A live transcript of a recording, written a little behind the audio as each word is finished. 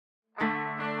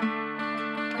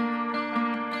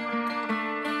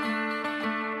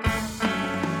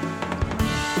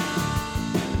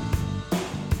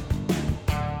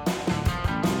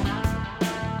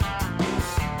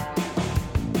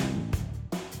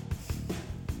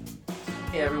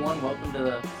Hey everyone, welcome to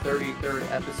the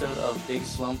 33rd episode of Big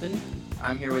Slumpin'.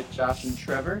 I'm here with Josh and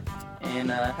Trevor,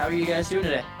 and how are you guys doing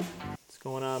today? What's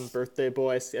going on, birthday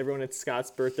boys? Everyone, it's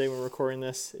Scott's birthday when we're recording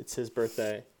this. It's his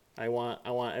birthday. I want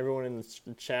everyone in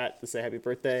the chat to say happy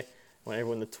birthday. I want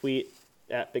everyone to tweet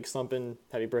at Big Slumpin'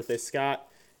 happy birthday Scott,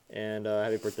 and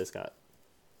happy birthday Scott.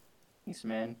 Thanks,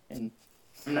 man. And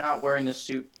I'm not wearing this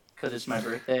suit because it's my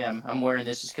birthday. I'm wearing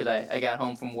this just because I got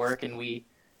home from work and we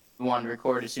wanted to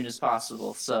record as soon as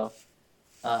possible. So,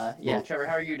 Well, Trevor,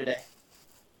 how are you today?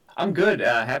 I'm good.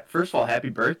 First of all, happy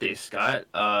birthday, Scott.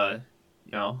 Hope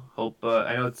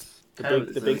I know it's The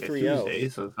big like a 3-0. Tuesday,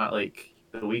 so it's not like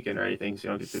the weekend or anything, so you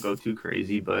don't get to go too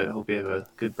crazy. But I hope you have a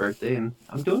good birthday, and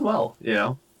I'm doing well.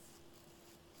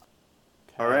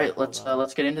 All right,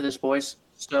 let's get into this, boys.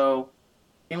 So,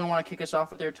 anyone want to kick us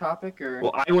off with their topic, or?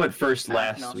 Well, I went first I can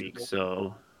last also week, go.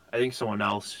 so I think someone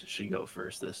else should go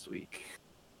first this week.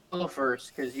 I'll go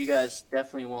first because you guys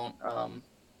definitely won't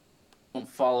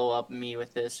follow up me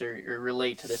with this or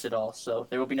relate to this at all. So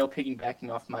there will be no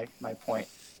piggybacking off my point.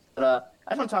 But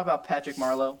I just want to talk about Patty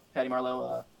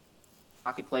Marleau,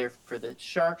 hockey player for the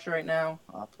Sharks right now.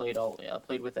 Played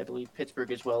with, I believe,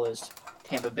 Pittsburgh as well as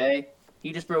Tampa Bay.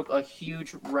 He just broke a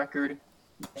huge record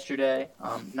yesterday.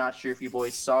 Not sure if you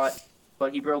boys saw it,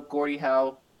 but he broke Gordie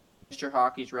Howe, Mr.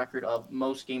 Hockey's record of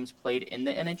most games played in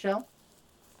the NHL,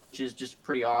 which is just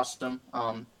pretty awesome.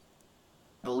 I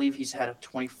believe he's had a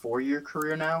 24-year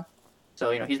career now.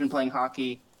 So, he's been playing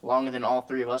hockey longer than all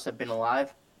three of us have been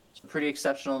alive. So pretty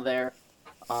exceptional there.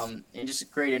 And just a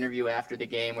great interview after the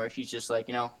game where he's just like,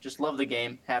 just love the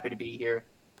game, happy to be here.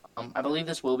 I believe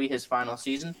this will be his final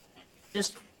season.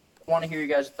 Just want to hear you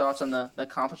guys' thoughts on the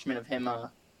accomplishment of him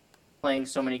playing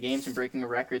so many games and breaking a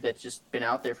record that's just been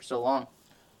out there for so long.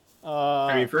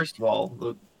 First of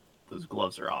all, those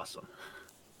gloves are awesome.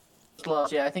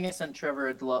 Gloves, yeah, I think I sent Trevor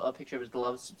a picture of his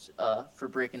gloves for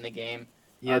breaking the game.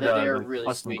 Yeah, they're the really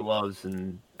custom sweet. gloves,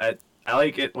 and I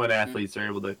like it when athletes are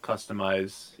able to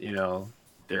customize,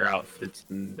 their outfits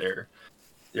and their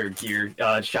gear.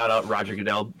 Shout out Roger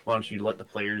Goodell. Why don't you let the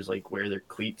players wear their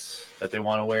cleats that they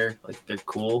want to wear? They're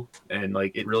cool, and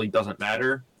it really doesn't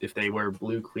matter if they wear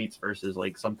blue cleats versus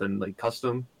something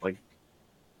custom.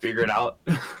 Figure it out.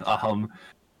 I don't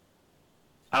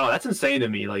know, that's insane to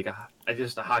me.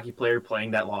 Just a hockey player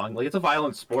playing that long. It's a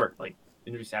violent sport.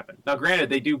 Injuries happen. Now, granted,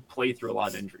 they do play through a lot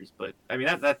of injuries, but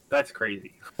that's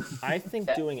crazy. I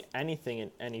think doing anything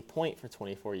at any point for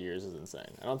 24 years is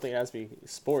insane. I don't think it has to be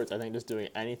sports. I think just doing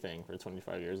anything for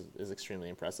 25 years is extremely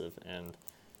impressive, and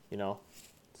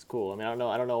it's cool. I don't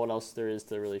know what else there is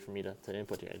for me to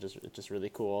input here. It's just really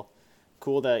cool.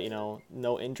 Cool that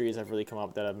no injuries have really come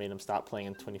up that have made him stop playing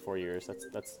in 24 years.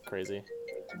 That's crazy.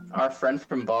 Our friend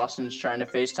from Boston is trying to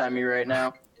FaceTime me right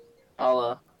now.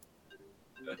 I'll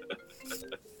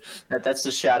that's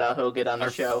the shout out he'll get on the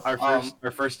show.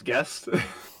 Our first guest.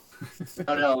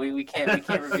 No, we can't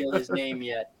reveal his name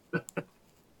yet.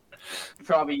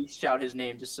 Probably shout his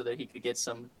name just so that he could get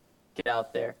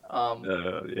out there.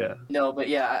 Yeah. No, but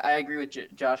yeah, I agree with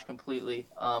Josh completely.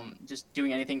 Just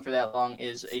doing anything for that long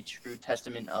is a true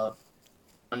testament of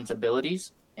one's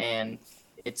abilities, and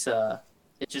it's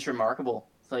just remarkable.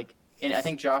 And I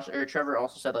think Josh or Trevor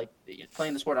also said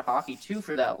playing the sport of hockey too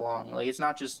for that long. It's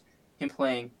not just him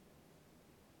playing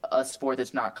a sport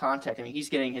that's not contact. I mean, he's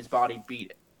getting his body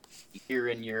beat year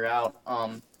in, year out.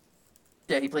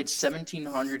 Yeah, he played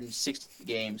 1,760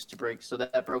 games to break, so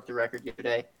that broke the record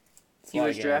yesterday. He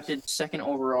was drafted second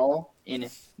overall in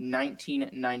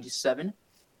 1997.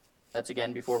 That's,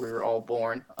 again, before we were all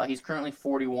born. He's currently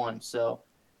 41, so,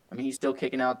 he's still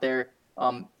kicking out there.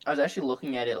 I was actually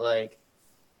looking at it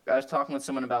I was talking with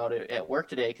someone about it at work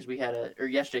today because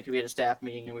yesterday because we had a staff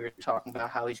meeting and we were talking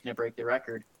about how he's going to break the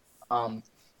record. And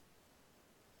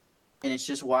it's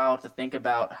just wild to think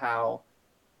about how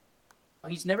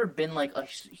he's never been a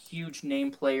huge name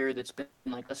player that's been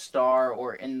a star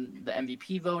or in the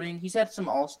MVP voting. He's had some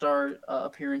all-star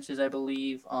appearances, I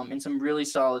believe, in some really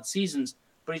solid seasons,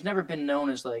 but he's never been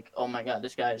known as oh my God,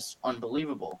 this guy's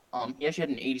unbelievable. He actually had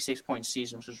an 86-point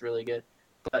season, which was really good.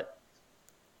 But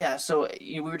yeah, so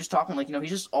we were just talking he's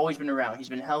just always been around. He's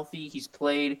been healthy. He's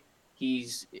played.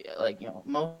 He's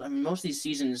most of these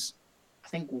seasons. I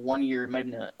think 1 year might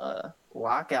have been a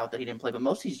lockout that he didn't play, but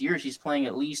most of these years he's playing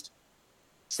at least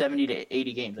 70 to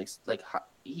 80 games.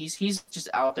 He's just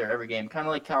out there every game, kind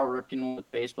of like Cal Ripken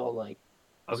with baseball. I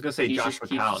was gonna say Josh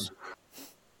McCown.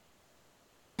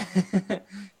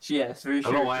 Yes, very I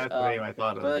sure. don't know why that's the name I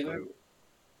thought of.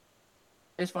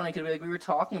 It's funny because we were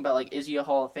talking about is he a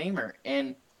Hall of Famer,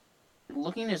 and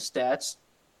looking at his stats,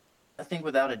 I think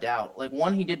without a doubt. Like,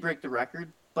 one, he did break the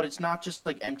record, but it's not just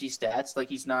like empty stats. Like,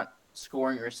 he's not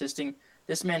scoring or assisting.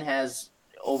 This man has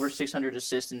over 600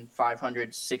 assists and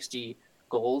 560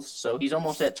 goals, so he's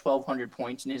almost at 1,200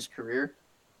 points in his career.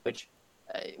 Which,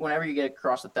 whenever you get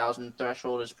across the 1,000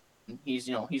 threshold, is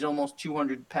he's almost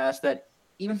 200 past that.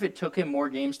 Even if it took him more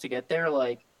games to get there,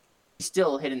 like, he's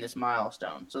still hitting this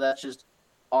milestone. So that's just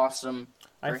awesome.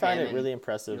 I find it really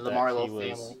impressive the that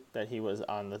Marleau he was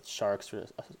on the Sharks for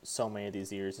so many of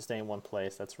these years to stay in one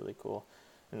place. That's really cool,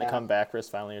 and to come back for his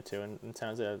final year too. And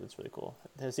sounds that's really cool.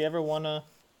 Has he ever won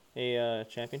a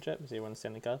championship? Has he won the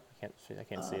Stanley Cup? I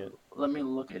can't see it. Let me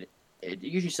look at it. It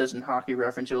usually says in Hockey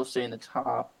Reference, it'll say in the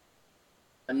top.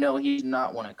 No, he's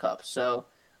not won a cup. So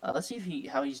let's see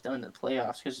how he's done in the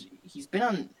playoffs, because he's been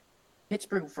on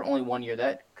Pittsburgh for only 1 year.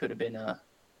 That could have been a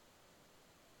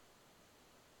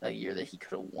year that he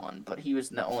could have won, but he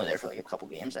was not only there for like a couple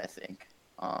games, I think.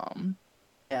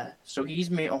 Yeah. So he's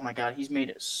made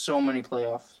so many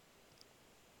playoffs.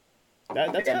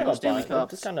 That's kind of a bummer.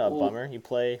 That's kind of a bummer. You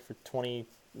play for 20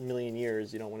 million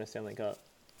years, you don't win a Stanley Cup.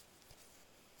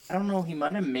 I don't know. He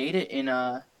might have made it in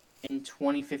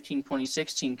 2015,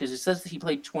 2016, because it says that he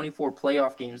played 24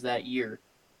 playoff games that year.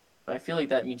 But I feel like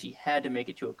that means he had to make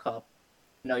it to a cup.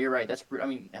 No, you're right. That's brutal. I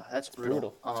mean, that's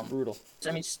brutal. Brutal.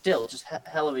 I mean, still, just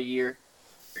hell of a year.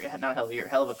 Not hell of a year,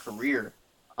 hell of a career.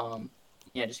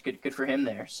 Yeah, just good for him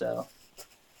there. So,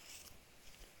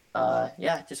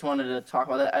 yeah, just wanted to talk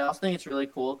about that. I also think it's really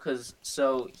cool because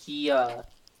he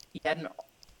had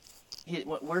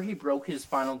where he broke his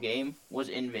final game was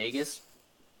in Vegas,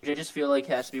 which I just feel like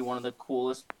has to be one of the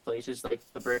coolest places like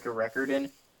to break a record in.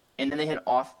 And then they had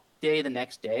off day the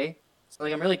next day, so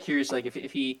like I'm really curious like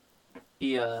if he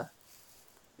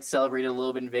celebrated a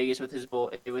little bit in Vegas with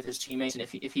his teammates, and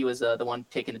if he was the one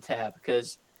taking the tab,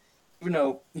 because even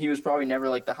though he was probably never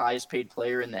like the highest paid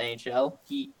player in the NHL,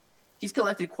 he's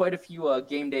collected quite a few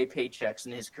game day paychecks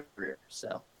in his career.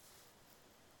 So,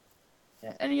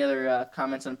 yeah. Any other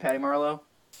comments on Patty Marleau?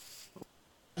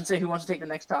 I'd say who wants to take the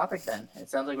next topic then? It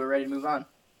sounds like we're ready to move on.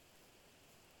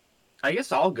 I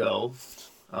guess I'll go.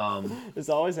 This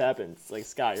always happens. Like,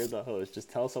 Scott, you're the host. Just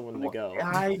tell someone to go.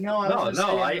 I know. I'll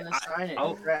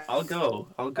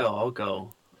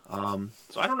go.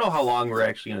 So I don't know how long we're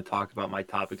actually going to talk about my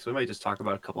topic, so we might just talk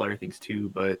about a couple other things too.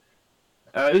 But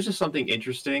it was just something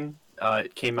interesting.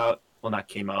 It came out, well, not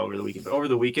came out over the weekend, but over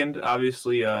the weekend,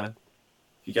 obviously, if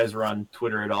you guys were on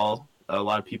Twitter at all, a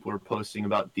lot of people were posting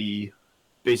about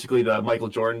basically the Michael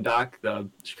Jordan doc, the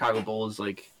Chicago Bulls,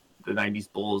 like the 90s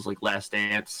Bulls, like Last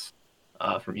Dance.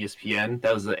 From ESPN.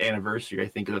 That was the anniversary, I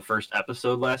think, of the first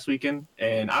episode last weekend.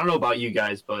 And I don't know about you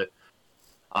guys, but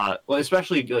well,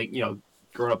 especially like, you know,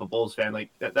 growing up a Bulls fan,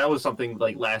 like that was something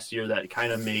like last year that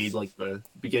kind of made like the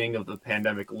beginning of the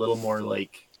pandemic a little more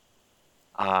like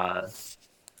I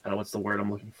don't know what's the word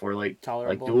I'm looking for, like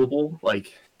tolerable, like doable.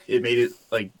 Like it made it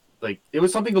like it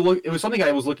was something it was something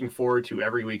I was looking forward to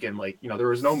every weekend. Like, you know, there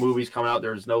was no movies coming out,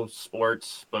 there was no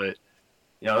sports, but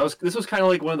you know, this was kind of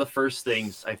like one of the first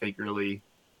things I think really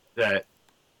that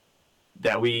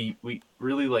we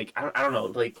really like. I don't know,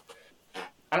 like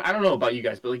I don't know about you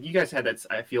guys, but like you guys had that.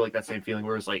 I feel like that same feeling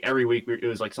where it's like every week it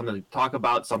was like something to talk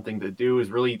about, something to do. It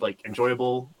was really like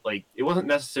enjoyable. Like it wasn't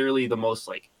necessarily the most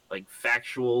like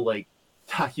factual like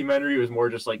documentary. It was more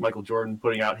just like Michael Jordan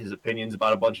putting out his opinions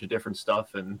about a bunch of different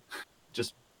stuff and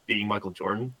just being Michael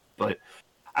Jordan. But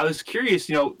I was curious,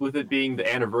 you know, with it being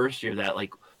the anniversary of that,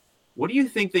 like, what do you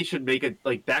think they should make it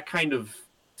like that kind of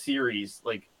series?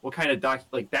 Like, what kind of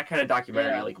that kind of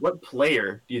documentary? Yeah. Like, what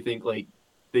player do you think like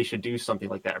they should do something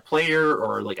like that? A player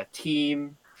or like a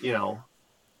team? You know.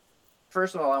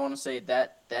 First of all, I want to say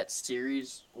that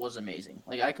series was amazing.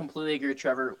 Like, I completely agree with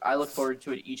Trevor. I look forward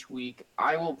to it each week.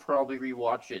 I will probably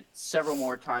rewatch it several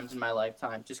more times in my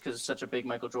lifetime just because I'm such a big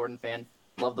Michael Jordan fan.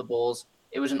 Love the Bulls.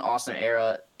 It was an awesome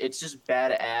era. It's just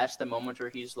badass the moment where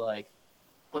he's like,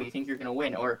 "Well, you think you're gonna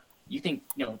win?" Or you think,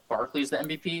 you know, Barkley's the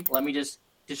MVP? Let me just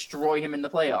destroy him in the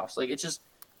playoffs. Like, it's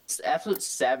absolute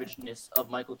savageness of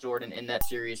Michael Jordan in that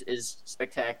series is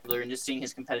spectacular, and just seeing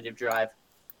his competitive drive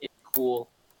is cool.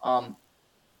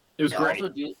 It was great.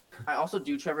 I also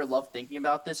do, Trevor, love thinking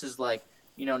about this. Is like,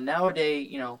 you know, nowadays,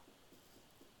 you know,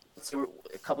 let's say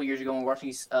a couple years ago when we're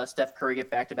watching Steph Curry get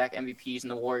back-to-back MVPs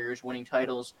and the Warriors winning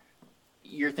titles,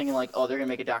 you're thinking like, oh, they're gonna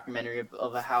make a documentary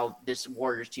of how this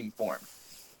Warriors team formed.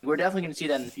 We're definitely going to see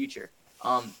that in the future.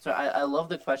 So I love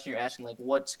the question you're asking, like,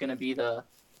 what's going to be the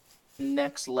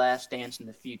next Last Dance in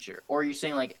the future? Or are you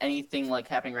saying, like, anything, like,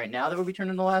 happening right now that would be turned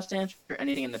into Last Dance, or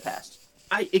anything in the past?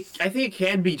 I think it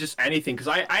can be just anything because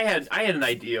I had an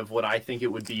idea of what I think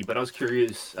it would be, but I was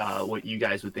curious what you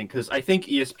guys would think because I think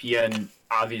ESPN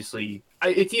obviously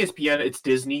it's ESPN, it's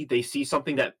Disney. They see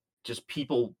something that just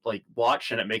people like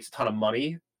watch and it makes a ton of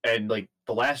money, and like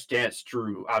The Last Dance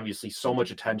drew obviously so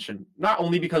much attention, not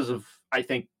only because of I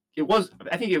think it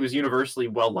was universally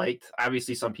well liked.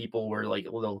 Obviously, some people were like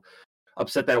a little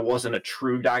upset that it wasn't a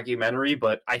true documentary,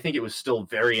 but I think it was still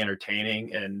very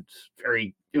entertaining and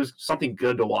it was something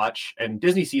good to watch. And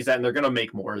Disney sees that and they're going to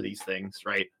make more of these things,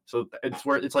 right? So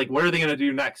it's like, what are they going to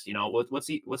do next? You know, what's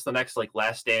the next like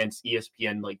Last Dance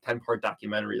ESPN like 10-part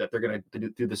documentary that they're going to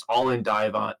do this all in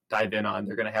dive in on?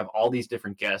 They're going to have all these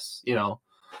different guests, you know.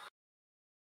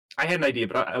 I had an idea,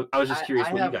 but I was just curious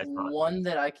what you guys thought. I have one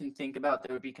that I can think about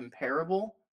that would be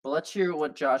comparable. But let's hear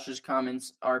what Josh's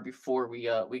comments are before we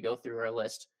go through our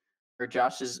list. Or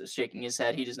Josh is shaking his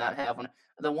head; he does not have one.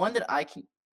 The one that I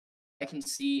can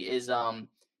see is Tom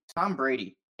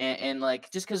Brady, and like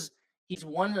just because he's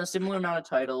won a similar amount of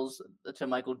titles to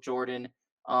Michael Jordan,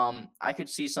 I could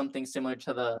see something similar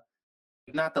to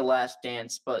not the Last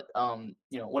Dance, but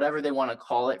whatever they want to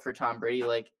call it for Tom Brady,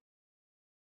 like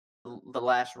the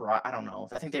last ride. I don't know.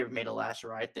 I think they made a last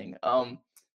ride thing.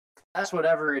 That's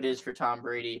whatever it is for Tom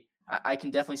Brady. I can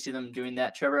definitely see them doing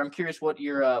that. Trevor, I'm curious what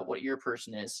your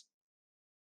person is.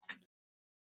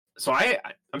 So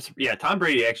Tom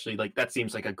Brady actually, like, that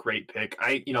seems like a great pick.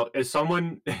 As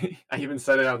someone, I even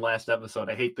said it on last episode.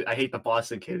 I hate the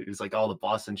Boston kid who's like all the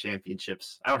Boston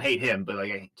championships. I don't hate him, but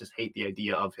like I just hate the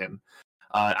idea of him.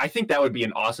 I think that would be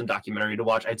an awesome documentary to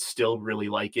watch. I'd still really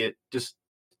like it just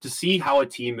to see how a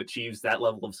team achieves that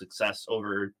level of success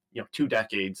over 2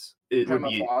 decades. It would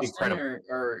be incredible.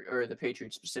 Or the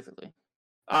Patriots specifically.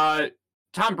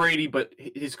 Tom Brady, but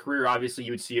his career, obviously,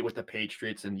 you would see it with the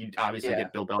Patriots, and you'd obviously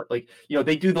get Bill Belichick. Like,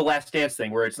 they do the Last Dance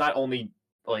thing where it's not only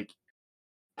like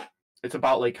it's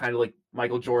about like kind of like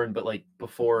Michael Jordan, but like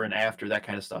before and after, that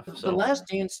kind of stuff. So the Last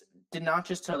Dance did not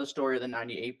just tell the story of the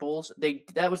 '98 Bulls.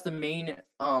 That was the main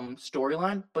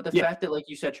storyline. But the fact that, like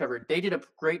you said, Trevor, they did a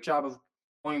great job of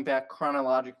going back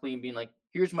chronologically and being like,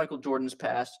 here's Michael Jordan's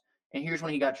past, and here's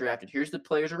when he got drafted. Here's the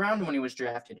players around him when he was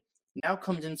drafted. Now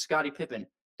comes in Scottie Pippen.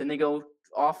 Then they go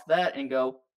off that and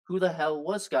go, who the hell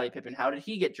was Scottie Pippen? How did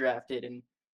he get drafted? And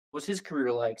what's his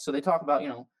career like? So they talk about,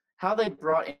 how they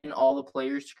brought in all the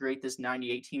players to create this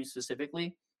 98 team specifically.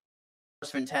 It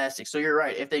was fantastic. So you're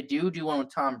right. If they do one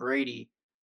with Tom Brady,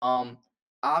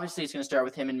 obviously it's going to start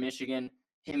with him in Michigan.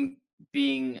 Him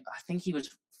being, I think he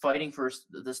was fighting for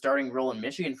the starting role in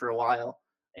Michigan for a while.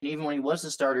 And even when he was the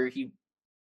starter,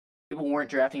 people weren't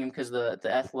drafting him because of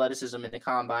the athleticism in the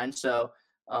combine. So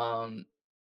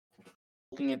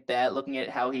looking at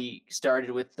how he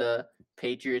started with the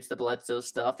Patriots, the Bledsoe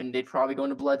stuff, and they'd probably go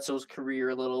into Bledsoe's career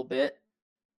a little bit.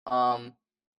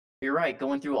 You're right.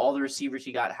 Going through all the receivers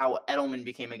he got, how Edelman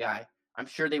became a guy. I'm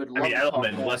sure they would love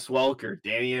Edelman, Wes Welker,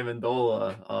 Danny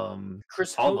Amendola,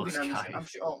 Chris all Hogan. those guys. I'm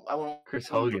sure. I won't. Chris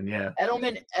Hogan, yeah.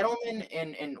 Edelman,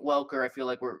 and Welker. I feel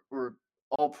like we're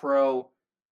all pro,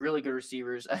 really good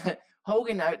receivers.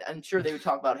 Hogan, I'm sure they would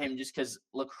talk about him just because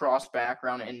lacrosse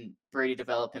background and Brady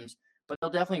developed him. But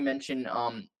they'll definitely mention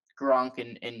Gronk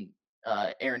and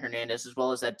Aaron Hernandez, as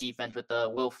well as that defense with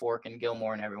Will Fork and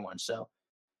Gilmore and everyone. So,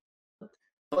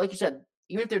 but like you said,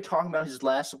 even if they're talking about his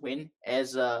last win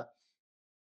as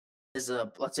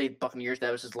let's say Buccaneers,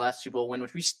 that was his last Super Bowl win,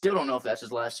 which we still don't know if that's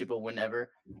his last Super Bowl win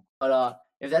ever. But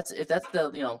if that's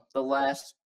the the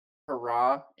last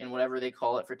hurrah in whatever they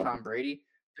call it for Tom Brady,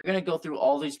 they're gonna go through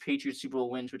all these Patriots Super Bowl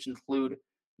wins, which include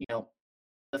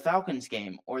the Falcons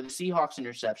game or the Seahawks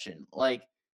interception. Like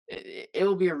it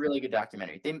will be a really good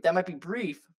documentary. That might be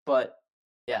brief, but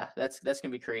yeah, that's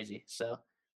gonna be crazy. So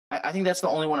I think that's the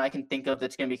only one I can think of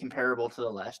that's gonna be comparable to the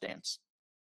Last Dance.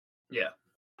 Yeah.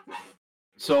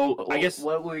 So I guess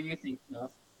what were you thinking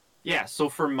of? Yeah. So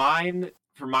for my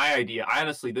idea,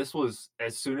 honestly, this was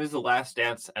as soon as the Last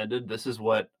Dance ended. This is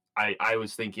what I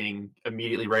was thinking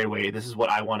immediately right away. This is what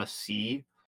I want to see.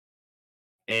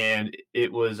 And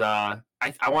it was I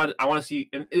want to see.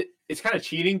 And it's kind of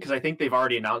cheating because I think they've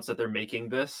already announced that they're making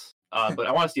this. But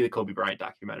I want to see the Kobe Bryant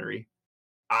documentary.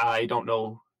 I don't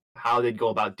know how they'd go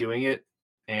about doing it,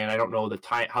 and I don't know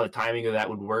how the timing of that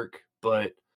would work.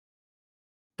 But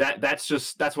that's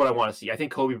what I want to see. I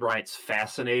think Kobe Bryant's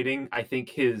fascinating. I think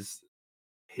his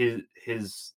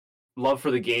love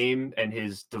for the game and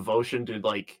his devotion to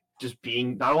like just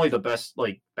being not only the best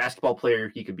like basketball player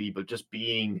he could be, but just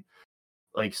being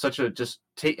like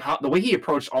the way he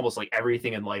approached almost like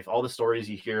everything in life. All the stories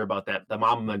you hear about the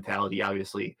Mamba mentality,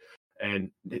 obviously,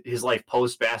 and his life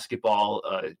post basketball,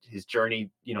 his journey,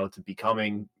 to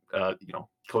becoming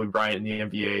Kobe Bryant in the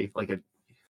NBA, like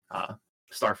a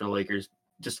star for the Lakers.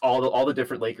 Just all the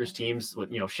different Lakers teams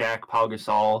with Shaq, Pau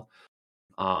Gasol.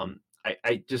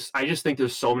 I just think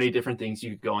there's so many different things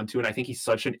you could go into, and I think he's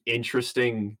such an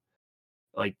interesting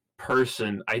like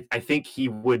person. I think he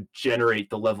would generate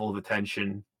the level of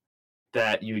attention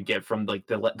that you would get from like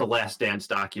the Last Dance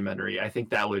documentary. I think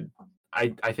that would.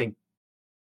 I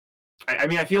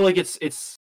mean, I feel like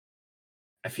it's.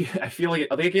 I feel like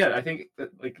again. I think that,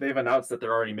 like they've announced that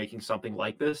they're already making something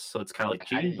like this, so it's kind of like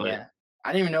cheating. But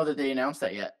I didn't even know that they announced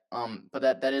that yet. But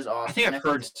that is awesome. I think I've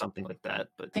heard something like that.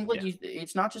 But I think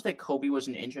it's not just that Kobe was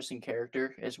an interesting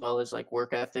character as well as like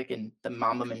work ethic and the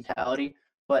Mamba mentality,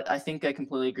 but I think I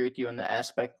completely agree with you on the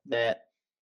aspect that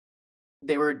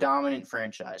they were a dominant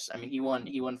franchise. I mean, he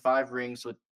won 5 rings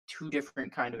with 2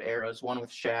 different kind of eras. One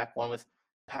with Shaq, one with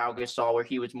Pau Gasol, where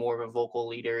he was more of a vocal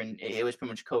leader, and it was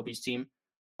pretty much Kobe's team.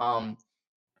 So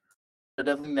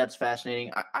definitely that's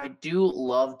fascinating. I do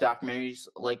love documentaries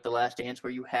like The Last Dance,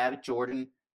 where you have Jordan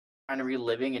kind of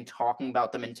reliving and talking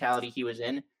about the mentality he was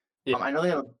in. Yeah. I know they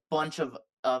have a bunch of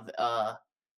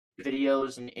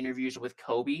videos and interviews with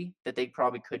Kobe that they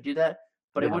probably could do that,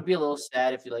 but it would be a little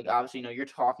sad if you like obviously you're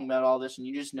talking about all this and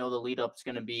you just know the lead up is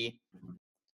going to be,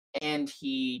 and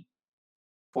he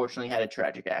fortunately had a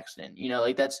tragic accident.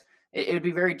 Like it would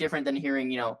be very different than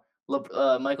hearing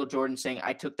Michael Jordan saying,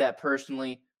 "I took that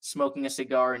personally," smoking a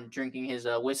cigar and drinking his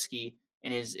whiskey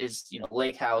in his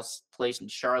lake house place in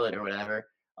Charlotte or whatever.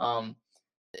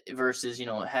 Versus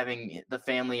having the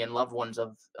family and loved ones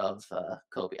of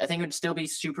Kobe. I think it would still be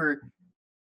super.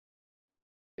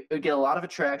 It would get a lot of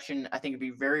attraction. I think it'd be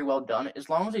very well done as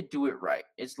long as they do it right.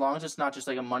 As long as it's not just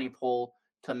like a money pull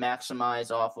to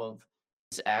maximize off of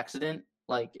this accident.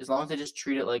 Like as long as they just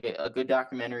treat it like a good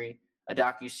documentary, a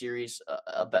docu-series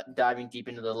about diving deep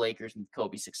into the Lakers and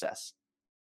Kobe's success.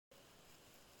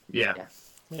 Yeah.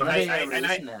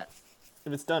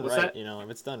 If it's done right,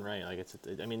 if it's done right, like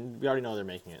I mean, we already know they're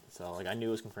making it, so like I knew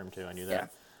it was confirmed too. I knew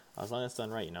that. Yeah. As long as it's done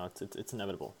right, it's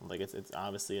inevitable. Like it's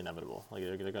obviously inevitable. Like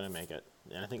they're gonna make it,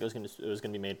 and I think it was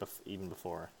gonna be made even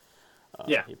before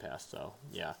he passed. So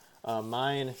yeah,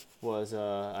 mine was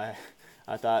I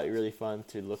thought it really fun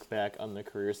to look back on the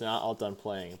careers. They're not all done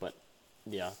playing, but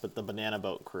the Banana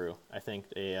Boat crew. I think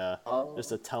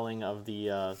just a telling of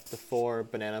the 4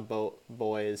 Banana Boat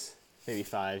boys. Maybe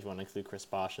 5 if you want to include Chris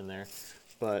Bosh in there,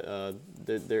 but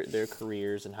their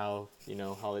careers and how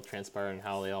how they transpired and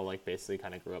how they all like basically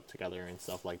kind of grew up together and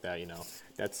stuff like that.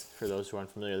 That's for those who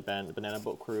aren't familiar. The Banana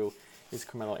Boat crew is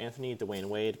Carmelo Anthony, Dwayne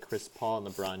Wade, Chris Paul, and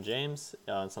LeBron James.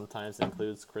 Sometimes it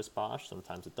includes Chris Bosh,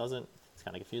 sometimes it doesn't. It's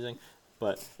kind of confusing,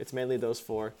 but it's mainly those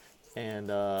 4, and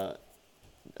a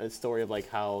story of like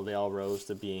how they all rose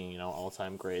to being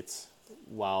all-time greats,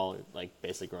 while like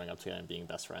basically growing up together and being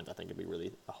best friends. I think it'd be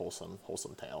really a wholesome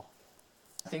tale.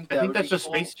 I think that's just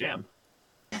cool. Space Jam.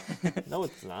 No,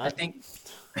 it's not. I think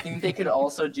they could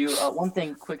also do one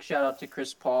thing. Quick shout out to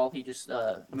Chris Paul. He just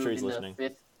moved into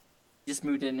 5th. Just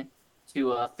moved in to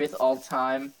 5th all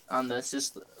time on the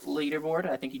assist leaderboard.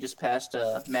 I think he just passed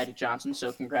Magic Johnson.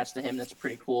 So congrats to him. That's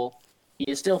pretty cool. He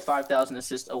is still 5,000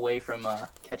 assists away from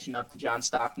catching up to John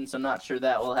Stockton. So I'm not sure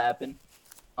that will happen.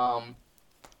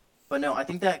 But no, I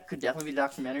think that could definitely be a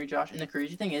documentary, Josh. And the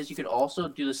crazy thing is, you could also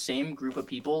do the same group of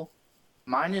people,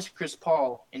 minus Chris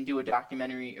Paul, and do a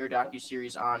documentary or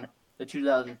docu-series on the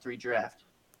 2003 draft.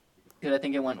 Because I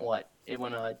think it went what? It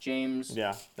went James,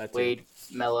 Wade,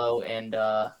 Melo, and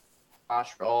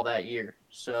Bosh for all that year.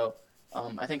 So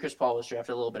I think Chris Paul was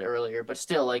drafted a little bit earlier. But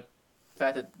still, like, the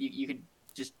fact that you could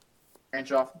just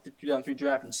branch off the 2003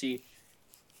 draft and see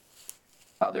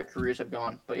how their careers have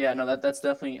gone. But yeah, no, that's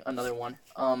definitely another one.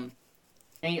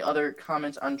 Any other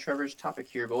comments on Trevor's topic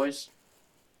here, boys?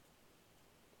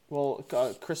 Well,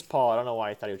 Chris Paul, I don't know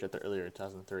why I thought he was drafted earlier in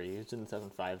 2003. He was in the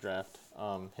 2005 draft.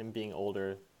 Him being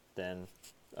older than,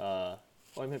 he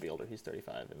might be older. He's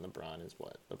 35, and LeBron is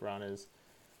what? LeBron is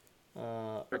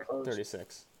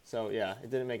 36. So yeah,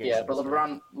 it didn't make any sense. Yeah, but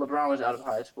LeBron was out of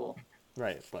high school.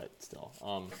 Right, but still.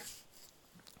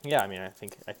 Yeah, I mean, I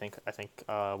think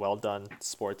well done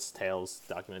sports tales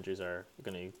documentaries are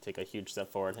going to take a huge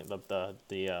step forward. I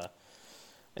think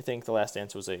I think The Last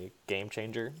Dance was a game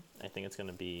changer. I think it's going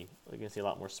to be we're going to see a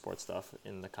lot more sports stuff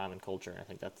in the common culture. I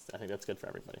think that's good for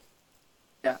everybody.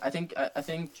 Yeah, I think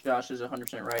Josh is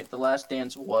 100% right. The Last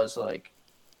Dance was like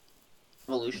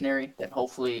revolutionary. That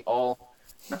hopefully all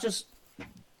not just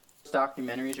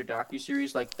documentaries or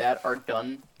docuseries like that are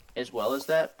done as well as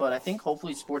that, but I think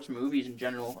hopefully sports movies in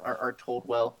general are told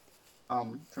well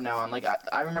from now on. Like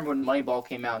I remember when Moneyball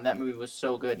came out and that movie was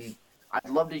so good, and I'd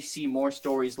love to see more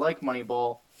stories like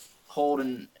Moneyball cold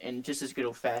and just as good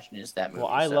old fashioned as that movie.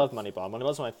 Well, I so. love Moneyball.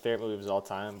 Moneyball's one of my favorite movies of all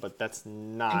time, but that's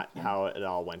not how it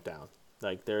all went down.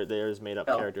 Like there's made up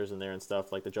No. characters in there and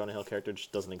stuff. Like the Jonah Hill character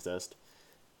just doesn't exist.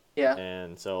 Yeah.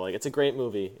 And so like it's a great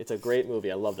movie. It's a great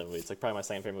movie. I love that movie. It's like probably my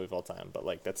second favorite movie of all time. But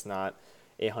like that's not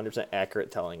 100%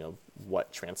 accurate telling of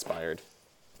what transpired.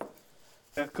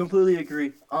 I completely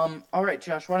agree. All right,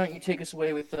 Josh, why don't you take us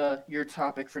away with your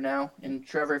topic for now? And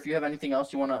Trevor, if you have anything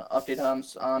else you want to update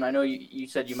us on, I know you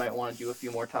said you might want to do a few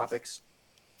more topics.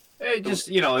 Just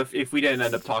if we didn't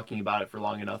end up talking about it for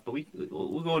long enough, but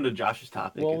we'll go into Josh's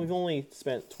topic. Well, we've only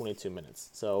spent 22 minutes,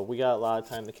 so we got a lot of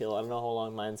time to kill. I don't know how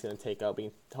long mine's going to take up. We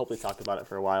can hopefully talk about it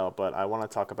for a while, but I want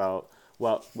to talk about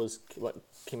what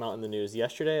came out in the news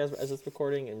yesterday as it's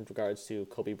recording in regards to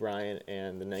Kobe Bryant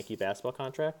and the Nike basketball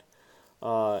contract.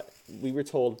 We were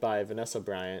told by Vanessa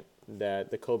Bryant that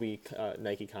the Kobe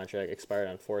Nike contract expired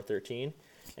on 4/13,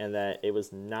 and that it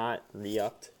was not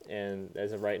re-upped. And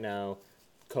as of right now,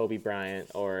 Kobe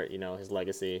Bryant or his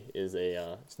legacy is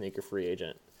a sneaker free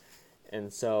agent.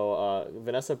 And so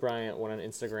Vanessa Bryant went on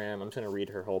Instagram. I'm just gonna read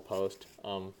her whole post.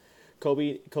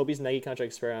 Kobe's Nike contract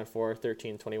expired on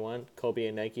 4/13/21. Kobe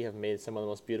and Nike have made some of the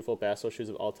most beautiful basketball shoes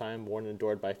of all time, worn and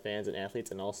adored by fans and athletes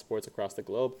in all sports across the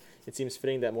globe. It seems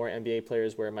fitting that more NBA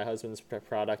players wear my husband's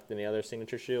product than the other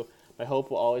signature shoe. My hope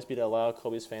will always be to allow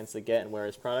Kobe's fans to get and wear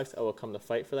his products. I will come to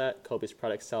fight for that. Kobe's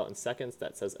products sell in seconds.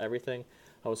 That says everything.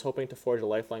 I was hoping to forge a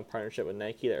lifelong partnership with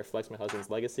Nike that reflects my husband's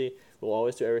legacy. We'll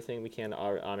always do everything we can to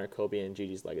honor Kobe and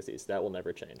Gigi's legacies. That will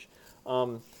never change.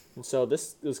 And so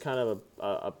this was kind of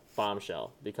a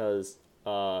bombshell because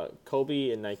Kobe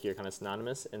and Nike are kind of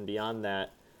synonymous. And beyond that,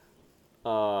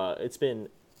 it's been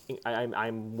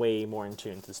I'm way more in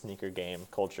tune to the sneaker game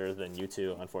culture than you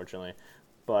two, unfortunately.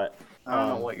 But I don't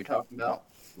know what you're talking about.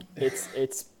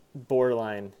 It's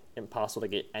borderline impossible to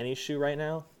get any shoe right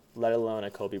now, let alone a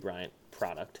Kobe Bryant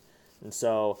product. And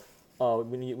so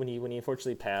when he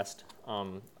unfortunately passed,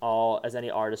 as any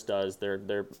artist does,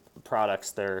 their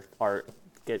products, their art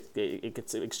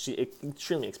gets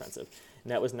extremely expensive.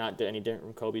 And that was not any different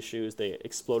from Kobe shoes. They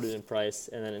exploded in price,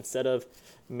 and then instead of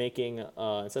making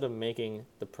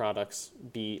the products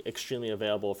be extremely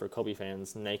available for Kobe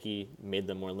fans, Nike made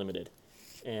them more limited.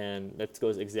 And that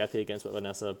goes exactly against what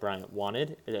Vanessa Bryant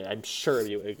wanted. I'm sure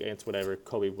against whatever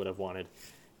Kobe would have wanted.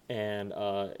 And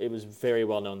it was very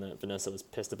well known that Vanessa was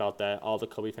pissed about that. All the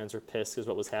Kobe fans were pissed because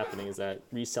what was happening is that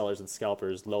resellers and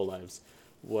scalpers, lowlives,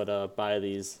 would buy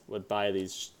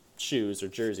these shoes or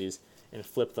jerseys and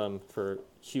flip them for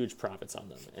huge profits on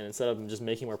them. And instead of just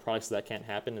making more products so that can't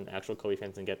happen and actual Kobe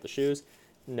fans can get the shoes,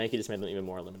 Nike just made them even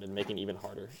more limited, making it even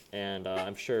harder. And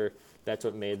I'm sure that's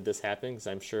what made this happen, because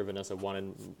I'm sure Vanessa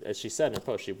wanted, as she said in her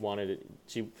post,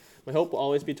 my hope will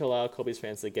always be to allow Kobe's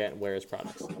fans to get and wear his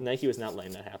products. Nike was not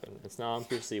letting that happen. It's now I'm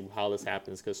curious to see how this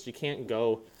happens, because she can't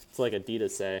go to like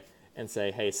Adidas say,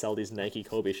 hey, sell these Nike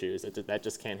Kobe shoes. That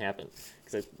just can't happen,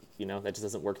 because that just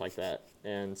doesn't work like that.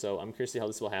 And so I'm curious to see how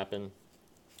this will happen,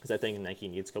 because I think Nike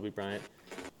needs Kobe Bryant,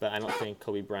 but I don't think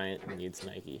Kobe Bryant needs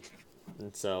Nike.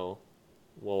 And so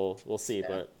we'll see. Yeah.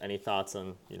 But any thoughts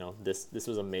on this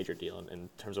was a major deal in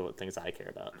terms of what things I care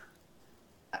about.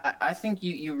 I think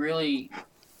you really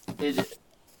did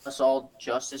us all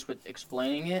justice with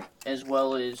explaining it, as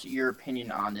well as your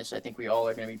opinion on this. I think we all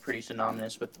are going to be pretty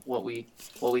synonymous with what we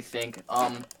think.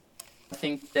 I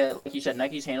think that, like you said,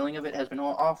 Nike's handling of it has been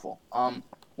awful.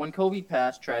 When Kobe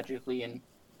passed tragically and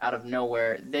out of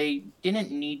nowhere, they didn't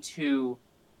need to.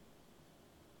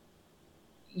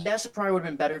 Yes, it probably would have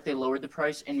been better if they lowered the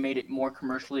price and made it more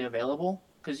commercially available,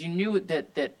 because you knew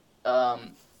that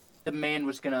demand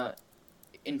was going to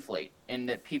inflate and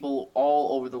that people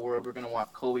all over the world were going to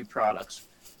want Kobe products.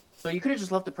 So you could have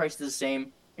just left the price the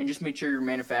same and just made sure you're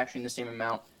manufacturing the same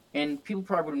amount, and people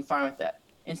probably would have been fine with that.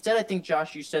 Instead, I think,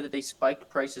 Josh, you said that they spiked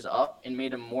prices up and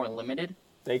made them more limited.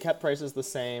 They kept prices the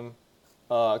same,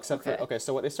 except for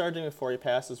so what they started doing before he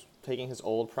passed is taking his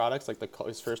old products, like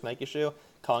his first Nike shoe,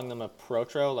 calling them a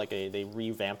Protro, like they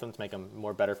revamped them to make them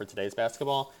more better for today's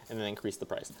basketball, and then increased the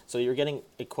price. So you're getting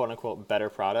a quote unquote better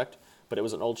product, but it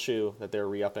was an old shoe that they were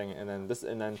re-upping, this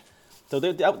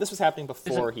was happening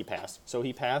before he passed. So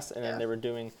he passed, and then they were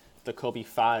doing the Kobe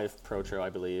 5 Protro, I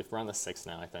believe. We're on the 6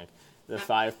 now, I think. The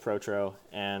 5 Protro,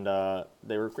 and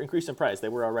they were increased in price. They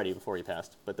were already before he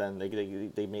passed, but then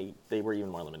they were even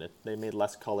more limited. They made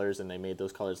less colors, and they made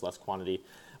those colors less quantity.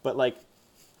 But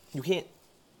you can't.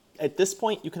 At this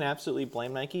point, you can absolutely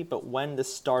blame Nike. But when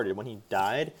this started, when he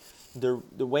died, the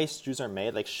way shoes are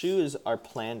made, shoes are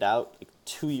planned out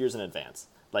 2 years in advance.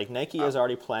 Nike is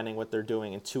already planning what they're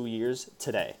doing in 2 years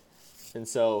today, and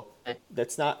so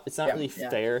it's not really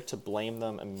fair to blame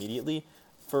them immediately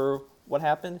for what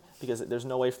happened because there's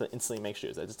no way for them to instantly make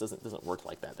shoes. It just doesn't work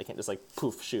like that. They can't just like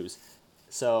poof shoes.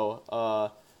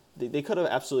 So they could have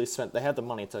absolutely spent. They had the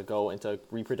money to go into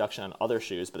reproduction on other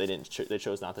shoes, but they didn't. They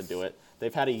chose not to do it.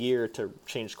 They've had a year to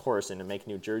change course and to make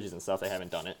new jerseys and stuff. They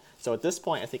haven't done it. So at this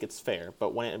point, I think it's fair.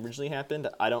 But when it originally happened,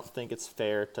 I don't think it's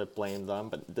fair to blame them.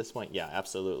 But at this point, yeah,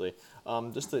 absolutely.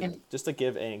 Just to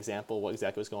give an example, what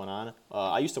exactly was going on.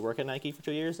 I used to work at Nike for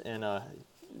 2 years, and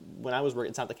when I was working,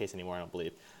 it's not the case anymore. I don't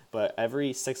believe. But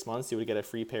every 6 months, you would get a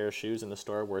free pair of shoes in the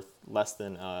store worth less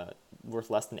than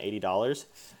 $80.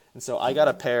 And so I got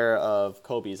a pair of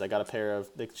Kobe's. I got a pair of,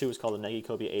 the shoe was called the Nike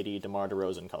Kobe 80 DeMar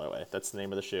DeRozan colorway. That's the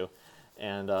name of the shoe.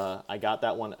 And I got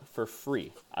that one for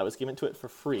free. I was given to it for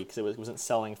free because it wasn't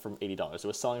selling for $80. It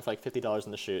was selling for like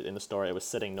 $50 in the store. It was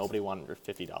sitting. Nobody wanted it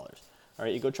for $50. All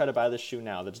right, you go try to buy this shoe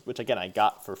now, which again I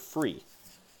got for free.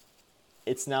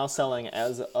 It's now selling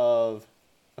as of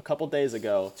a couple days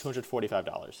ago,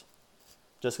 $245,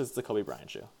 just because it's a Kobe Bryant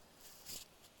shoe.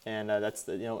 And that's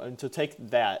and to take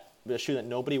that, the shoe that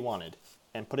nobody wanted,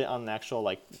 and put it on the actual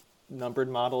like numbered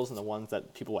models and the ones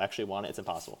that people actually want, it's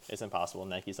impossible. It's impossible.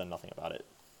 Nike's done nothing about it.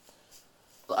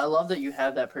 I love that you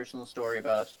have that personal story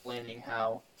about explaining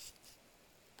how,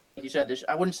 like you said, this,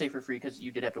 I wouldn't say for free because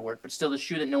you did have to work, but still the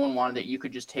shoe that no one wanted that you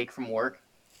could just take from work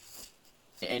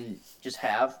and just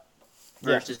have,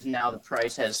 versus now the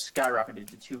price has skyrocketed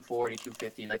to 240,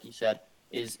 250, like you said,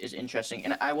 is interesting.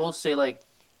 And I will say, like,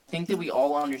 I think that we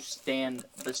all understand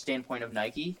the standpoint of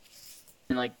Nike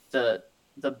and like the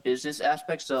business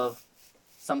aspects of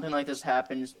something like this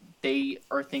happens. They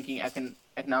are thinking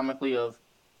economically of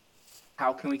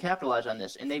how can we capitalize on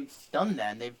this, and they've done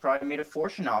that, and they've probably made a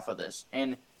fortune off of this.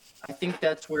 And I think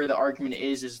that's where the argument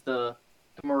is the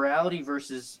morality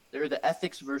versus, or the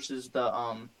ethics versus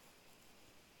the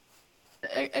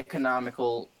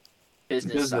economical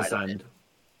business side of it.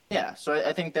 Yeah, so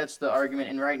I think that's the argument.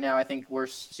 And right now, I think we're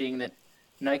seeing that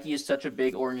Nike is such a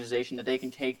big organization that they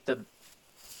can take the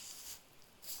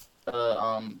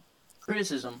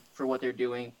criticism for what they're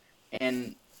doing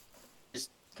and just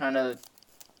kind of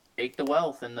take the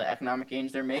wealth and the economic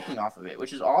gains they're making off of it,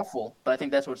 which is awful. But I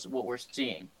think that's what we're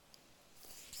seeing.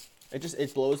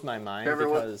 It blows my mind, Trevor,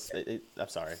 because I'm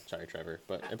sorry, Trevor,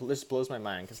 but it just blows my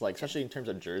mind because, like, especially in terms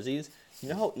of jerseys, you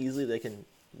know how easily they can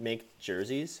make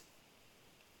jerseys,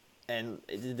 and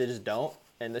they just don't.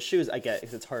 And the shoes, I get,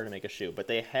 because it's harder to make a shoe, but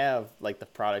they have like the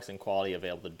products and quality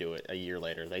available to do it a year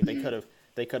later.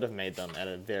 They could have made them at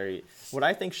a very. What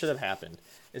I think should have happened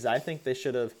is I think they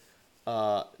should have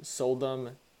sold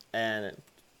them and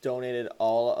donated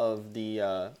all of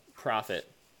the profit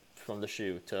from the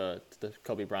shoe to the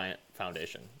Kobe Bryant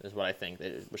Foundation is what I think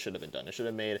should have been done. They should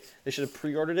have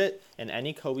pre-ordered it, and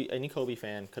any Kobe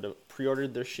fan could have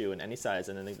pre-ordered their shoe in any size,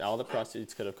 and then all the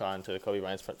proceeds could have gone to the Kobe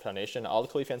Bryant Foundation. All the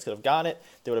Kobe fans could have gotten it.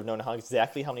 They would have known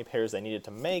exactly how many pairs they needed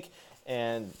to make,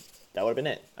 and that would have been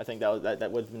it. I think that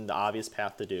would have been the obvious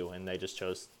path to do, and they just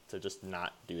chose to just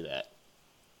not do that.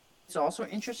 It's also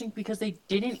interesting because they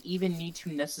didn't even need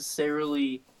to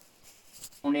necessarily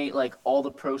donate like all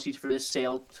the proceeds for this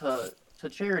sale to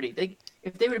charity.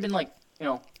 If they would have been like,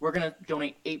 we're gonna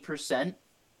donate 8%,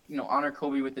 honor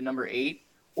Kobe with the number 8,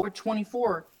 or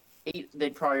 24, 8,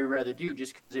 they'd probably rather do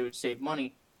just because it would save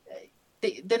money.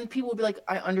 Then people would be like,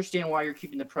 I understand why you're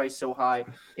keeping the price so high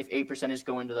if 8% is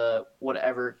going to the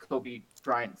whatever Kobe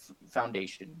Bryant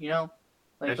Foundation,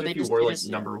 Like, but they just were like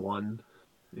number 1.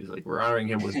 He's like, we're honoring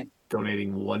him with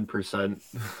donating 1%.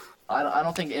 I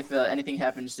don't think if anything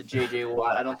happens to J.J.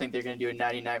 Watt, I don't think they're going to do a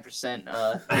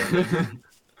 99%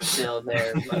 sale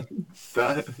there.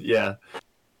 But, yeah.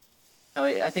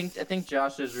 I think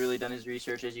Josh has really done his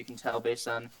research, as you can tell, based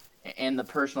on and the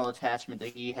personal attachment that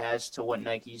he has to what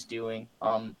Nike's doing.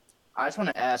 I just want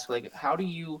to ask, like, how do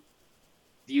you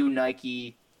view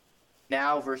Nike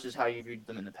now versus how you viewed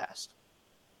them in the past?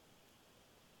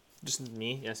 Just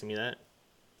me? You asking me that?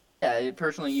 Yeah,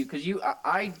 personally, because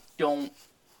I don't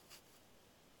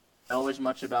know as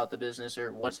much about the business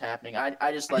or what's happening.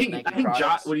 I just like Nike products.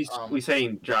 Josh, what he's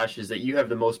saying, Josh, is that you have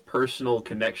the most personal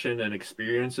connection and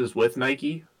experiences with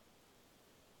Nike.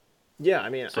 Yeah, I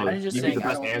mean, so I'm just you saying get the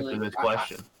best answer to this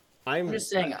question. I'm just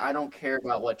saying I don't care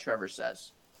about what Trevor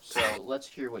says. So let's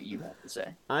hear what you have to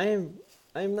say. I'm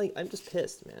just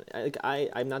pissed, man.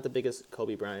 I'm not the biggest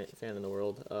Kobe Bryant fan in the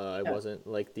world. I wasn't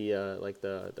like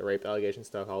the rape allegation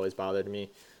stuff always bothered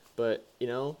me, but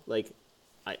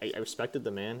I respected the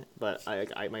man, but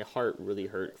my heart really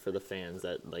hurt for the fans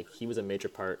that he was a major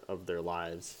part of their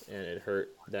lives, and it hurt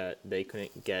that they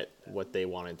couldn't get what they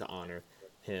wanted to honor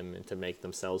him and to make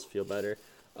themselves feel better.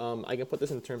 I can put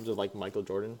this in terms of like Michael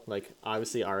Jordan. Like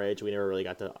obviously our age, we never really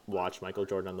got to watch Michael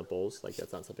Jordan on the Bulls. Like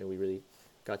that's not something we really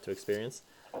got to experience,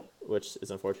 which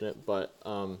is unfortunate. But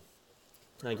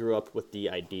I grew up with the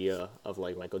idea of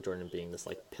like Michael Jordan being this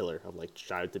like pillar of like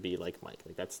tried to be like Mike.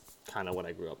 Like that's kind of what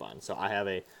I grew up on. So I have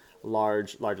a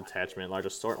large attachment, large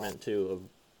assortment too of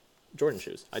Jordan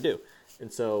shoes. I do.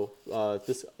 And so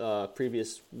this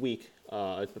previous week,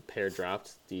 a pair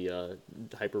dropped, the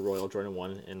Hyper Royal Jordan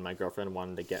 1, and my girlfriend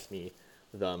wanted to get me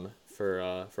them for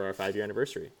our 5-year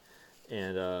anniversary.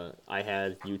 And I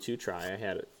had you two try. I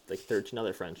had like 13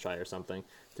 other friends try or something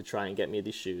to try and get me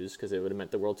these shoes because it would have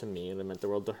meant the world to me and it would have meant the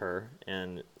world to her.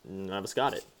 And none of us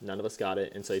got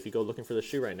it. And so if you go looking for the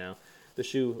shoe right now, the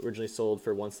shoe originally sold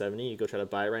for $170. You go try to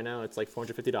buy it right now, it's like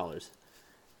 $450.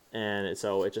 And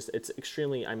so it's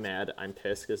extremely, I'm mad, I'm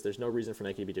pissed because there's no reason for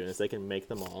Nike to be doing this. They can make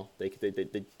them all.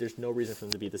 There's no reason for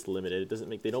them to be this limited.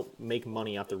 They don't make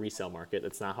money off the resale market.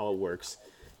 That's not how it works.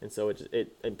 And so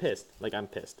I'm pissed. Like I'm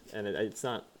pissed. And it's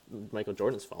not Michael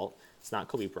Jordan's fault. It's not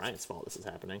Kobe Bryant's fault this is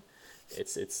happening.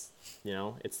 It's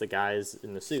the guys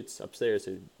in the suits upstairs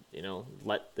who,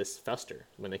 let this fester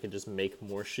when they can just make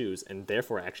more shoes and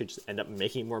therefore actually just end up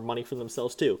making more money for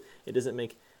themselves too. It doesn't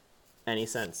make any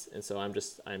sense. And so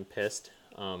I'm pissed.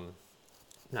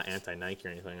 Not anti-Nike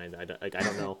or anything.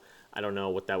 I don't know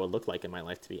what that would look like in my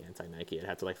life to be anti-Nike. I'd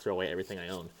have to like throw away everything I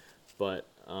own. But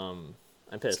I'm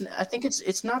pissed. I think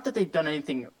it's not that they've done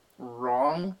anything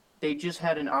wrong. They just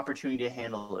had an opportunity to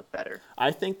handle it better. I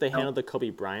think they handled the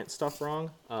Kobe Bryant stuff wrong.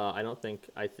 I don't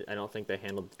think they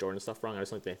handled the Jordan stuff wrong. I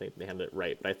just think they handled it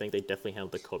right. But I think they definitely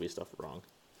handled the Kobe stuff wrong.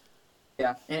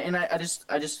 Yeah, and I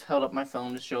just held up my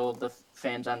phone to show the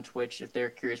fans on Twitch if they're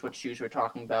curious what shoes we're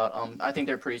talking about. I think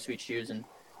they're pretty sweet shoes, and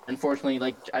unfortunately,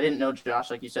 like I didn't know, Josh,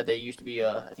 like you said, they used to be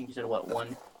I think you said what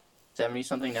 170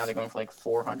 something. Now they're going for like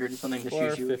 400 and something. The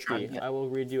shoes you were trying to get. I will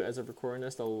read you as of recording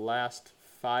this the last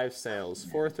 5 sales: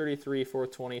 433,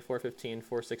 420, 415,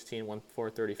 416,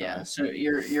 435. Yeah, so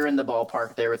you're in the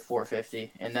ballpark there with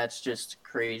 450, and that's just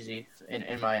crazy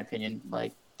in my opinion.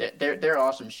 Like they're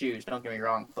awesome shoes. Don't get me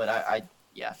wrong, but I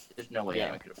there's no way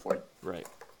anyone could afford it. Right.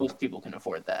 Most people can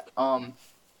afford that.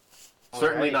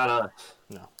 Certainly not us.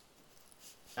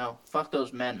 No, fuck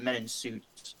those men in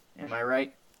suits. Am I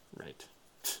right? Right.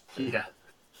 Yeah.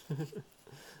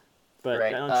 But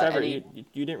right. Trevor, you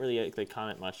didn't really like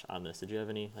comment much on this. Did you have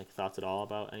any like thoughts at all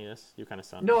about any of this? You kind of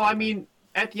sound. No, I mean,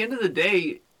 at the end of the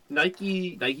day,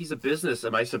 Nike's a business.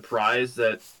 Am I surprised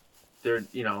that they're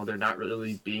not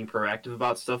really being proactive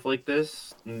about stuff like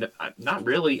this? Not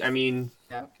really. I mean,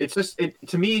 it's just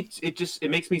to me it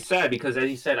makes me sad because, as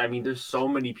you said, I mean, there's so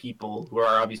many people who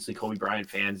are obviously Kobe Bryant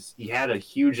fans. He had a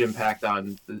huge impact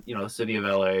on the city of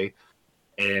LA.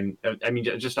 And I mean,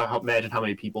 just imagine how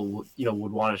many people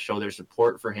would want to show their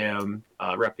support for him,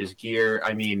 rep his gear.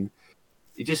 I mean,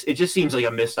 it just seems like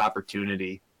a missed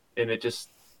opportunity, and it just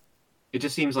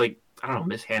seems like, I don't know,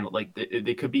 mishandled. Like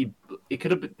there could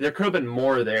have been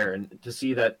more there, and to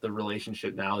see that the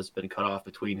relationship now has been cut off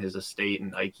between his estate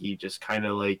and Nike, just kind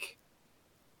of like,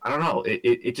 I don't know.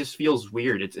 It just feels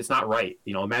weird. It's not right.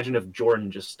 Imagine if Jordan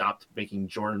just stopped making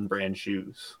Jordan brand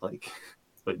shoes, like.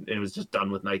 But it was just done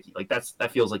with Nike. Like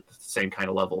that feels like the same kind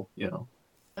of level, Yeah.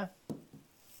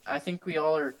 I think we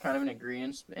all are kind of in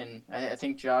agreement, and I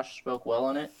think Josh spoke well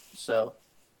on it. So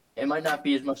it might not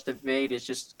be as much debate as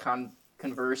just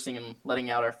conversing and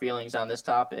letting out our feelings on this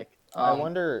topic. I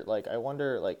wonder,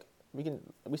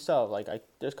 we still have,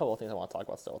 there's a couple of things I want to talk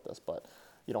about still with this, but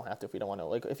you don't have to if you don't want to.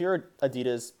 Like, if you're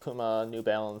Adidas, Puma, New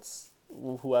Balance,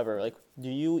 whoever, like,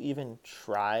 do you even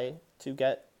try to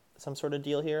get some sort of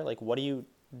deal here? Like, what do you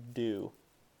do?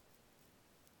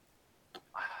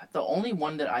 The only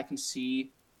one that I can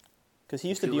see, because he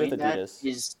used to deal with Adidas,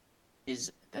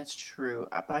 is that's true.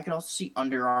 But I can also see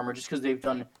Under Armour just because they've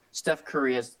done. Steph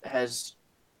Curry has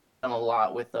done a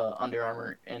lot with Under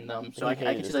Armour and so I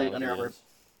can see that Under Armour.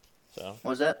 So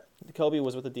what was that? Kobe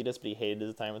was with Adidas, but he hated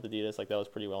his time with Adidas. Like, that was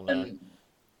pretty well known.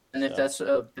 And if that's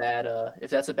a bad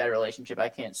relationship, I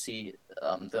can't see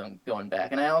them going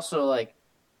back. And I also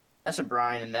as a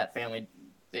Brian and that family,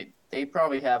 they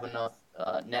probably have enough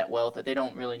net wealth that they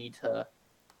don't really need to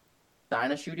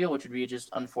sign a shoe deal, which would be just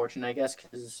unfortunate, I guess,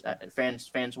 because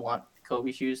fans want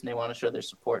Kobe shoes and they want to show their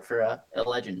support for a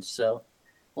legend. So,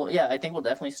 well, yeah, I think we'll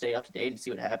definitely stay up to date and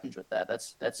see what happens with that.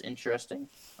 That's interesting.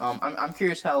 I'm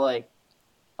curious how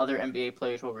other NBA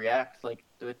players will react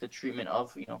with the treatment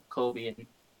of Kobe and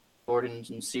Jordan's,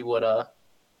 and see what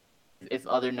if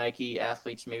other Nike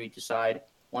athletes maybe decide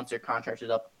once their contract is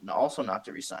up also not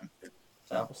to resign.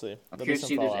 So we'll see. I'm curious to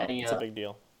see if there's any. It's a big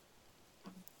deal. I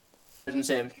was gonna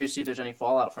say, I'm curious to see if there's any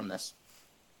fallout from this.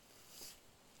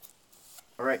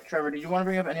 All right, Trevor, did you want to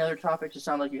bring up any other topics? It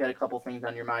sounded like you had a couple things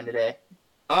on your mind today.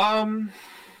 I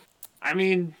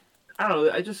mean, I don't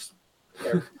know. I just,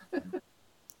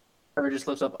 Trevor just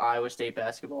looks up Iowa State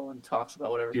basketball and talks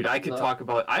about whatever. dude, I comes could up. talk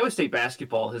about Iowa State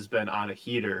basketball has been on a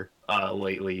heater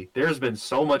lately. There's been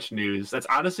so much news. That's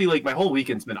honestly like my whole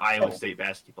weekend's been Iowa State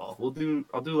basketball. I'll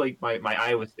do like my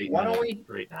Iowa State Why don't minute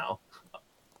we- right now.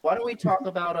 Why don't we talk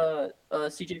about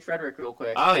CJ Frederick real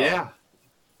quick? Oh yeah,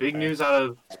 big news out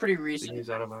of It's pretty big recent. news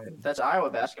out of Iowa. That's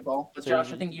Iowa basketball. But So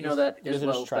Josh, I think you know that you guys as are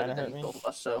well just trying better to hurt than me? both of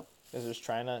us. So You guys are just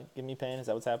trying to give me pain? Is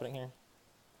that what's happening here?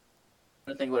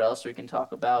 I think what else we can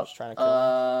talk about. Just trying to kill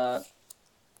me?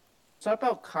 Talk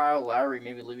about Kyle Lowry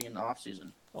maybe leaving in the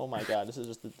offseason. Oh my god, this is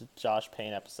just the Josh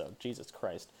Payne episode. Jesus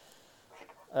Christ.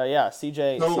 Yeah,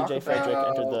 CJ So- Frederick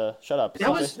entered the. Shut up.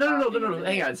 That was no.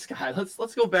 Hang on, Sky.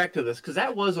 Let's go back to this because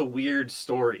that was a weird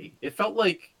story. It felt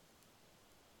like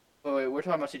Wait, we're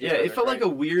talking about CJ. yeah, Frederick, it felt like a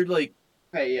weird like.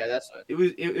 Okay, yeah, that's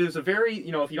it. It was a very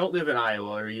if you don't live in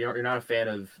Iowa or you're not a fan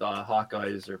of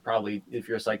Hawkeyes or probably if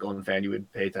you're a Cyclone fan you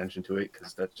would pay attention to it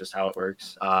because that's just how it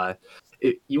works.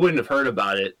 You wouldn't have heard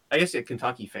about it. I guess a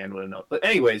Kentucky fan would have known. But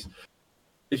anyways,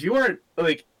 if you weren't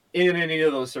like in any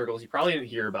of those circles, you probably didn't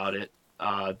hear about it.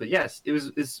 But yes, it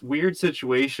was this weird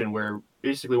situation where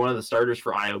basically one of the starters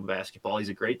for Iowa basketball, he's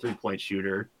a great 3-point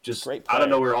shooter. Just Great out of player.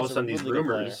 nowhere, all of He's a a sudden these really good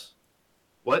rumors.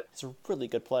 What? He's a really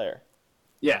good player.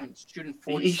 Yeah. Shooting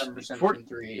 47% from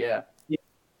three, yeah.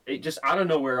 It just out of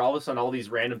nowhere, all of a sudden, all these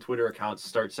random Twitter accounts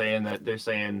start saying that they're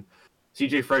saying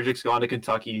CJ Frederick's gone to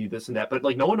Kentucky, this and that, but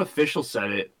like no one official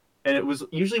said it. And it was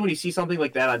usually when you see something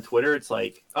like that on Twitter, it's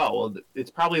like, oh, well,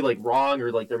 it's probably like wrong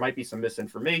or like there might be some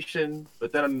misinformation.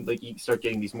 But then like you start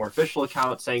getting these more official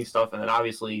accounts saying stuff, and then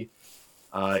obviously,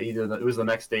 it was the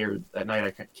next day or that night,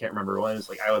 I can't remember when. It's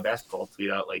like Iowa basketball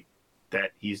tweet out like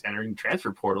that he's entering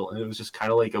transfer portal, and it was just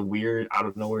kind of like a weird out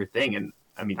of nowhere thing. And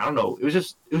I mean, I don't know, it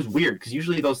was weird because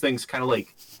usually those things kind of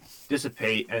like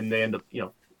dissipate and they end up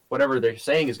whatever they're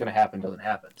saying is going to happen doesn't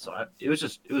happen. So it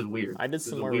was weird. I did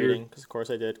some more reading because, of course,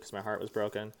 I did because my heart was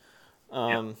broken.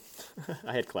 I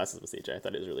had classes with CJ. I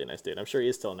thought he was a really nice dude. I'm sure he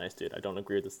is still a nice dude. I don't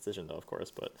agree with this decision, though, of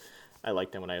course, but I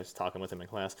liked him when I was talking with him in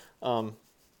class.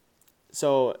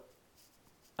 So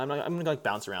I'm going to like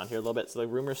bounce around here a little bit. So the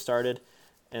rumors started,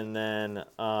 and then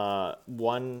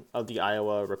one of the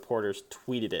Iowa reporters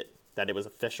tweeted it, that it was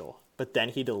official, but then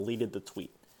he deleted the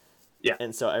tweet. Yeah.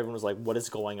 And so everyone was like, what is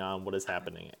going on? What is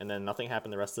happening? And then nothing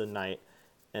happened the rest of the night.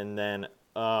 And then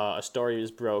a story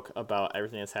was broke about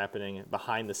everything that's happening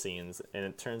behind the scenes. And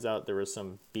it turns out there was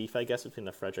some beef, I guess, between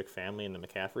the Frederick family and the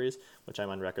McCaffreys, which I'm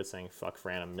on record saying fuck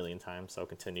Fran a million times. So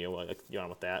continue on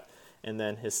with that. And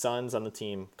then his sons on the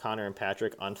team, Connor and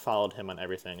Patrick, unfollowed him on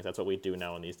everything. That's what we do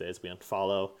now in these days. We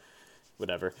unfollow,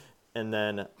 whatever. And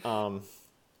then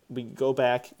we go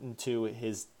back into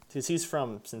because he's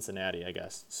from Cincinnati, I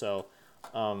guess. So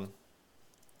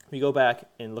we go back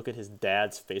and look at his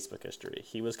dad's Facebook history.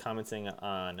 He was commenting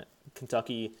on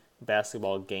Kentucky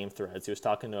basketball game threads. He was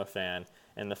talking to a fan,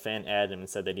 and the fan added him and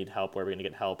said they need help. Where are we going to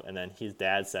get help? And then his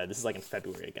dad said, this is like in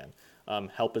February again,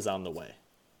 help is on the way.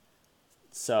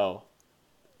 So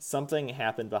something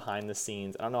happened behind the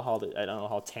scenes. I don't know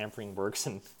how tampering works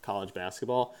in college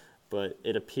basketball, but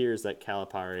it appears that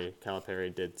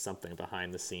Calipari did something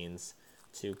behind the scenes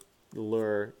to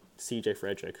lure CJ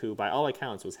Frederick, who by all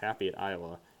accounts was happy at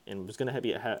Iowa and was going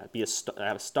to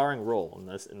have a starring role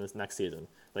in this next season.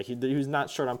 Like he was not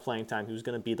short on playing time. He was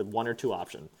going to be the 1 or 2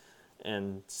 option,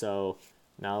 and so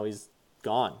now he's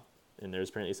gone. And there's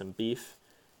apparently some beef,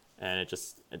 and it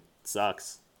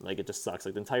sucks. Like it just sucks.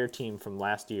 Like the entire team from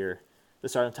last year,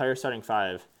 entire starting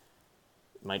 5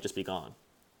 might just be gone.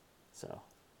 So.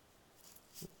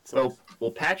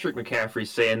 Well, Patrick McCaffrey's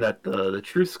saying that the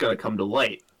truth's going to come to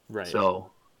light. Right. So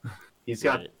he's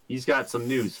got some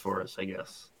news for us, I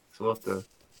guess. So we'll have to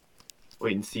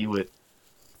wait and see what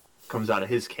comes out of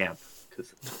his camp,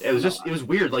 because it was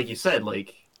weird, like you said.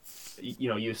 Like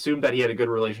you assumed that he had a good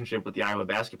relationship with the Iowa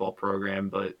basketball program,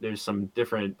 but there's some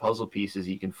different puzzle pieces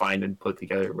you can find and put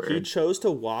together. Where he chose to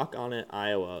walk on at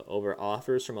Iowa over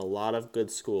offers from a lot of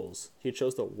good schools. He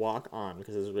chose to walk on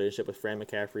because of his relationship with Fran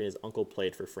McCaffrey. His uncle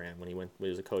played for Fran when he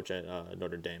was a coach at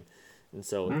Notre Dame. And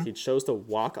so he chose to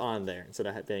walk on there instead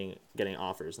of getting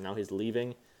offers. Now he's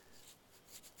leaving.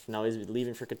 Now he's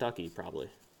leaving for Kentucky, probably.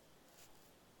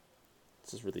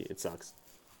 It sucks.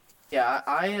 Yeah,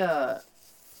 I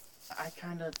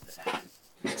kind of...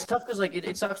 It's tough because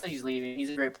it sucks that he's leaving. He's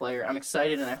a great player. I'm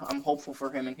excited and I'm hopeful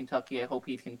for him in Kentucky. I hope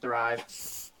he can thrive.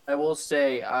 I will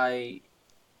say I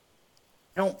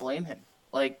don't blame him.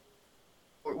 Like,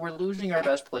 we're losing our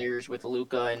best players with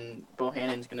Luka, and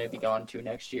Bohannon's going to be gone too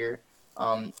next year. Is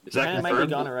that Buchanan might be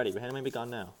confirmed? gone already. Buchanan might be gone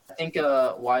now. I think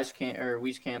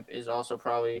Wieskamp is also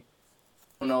probably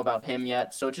don't know about him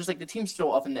yet. So it's just like the team's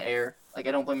still up in the air. Like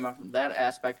I don't blame him from that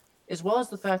aspect, as well as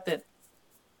the fact that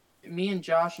me and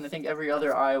Josh and I think every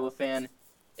other Iowa fan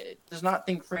does not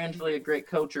think Fran's really a great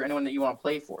coach or anyone that you want to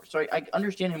play for. So I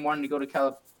understand him wanting to go to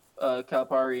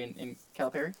Calipari and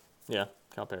Calipari. Yeah,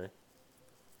 Calipari.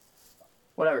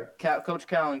 Whatever, Coach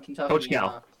Cal in Kentucky. Coach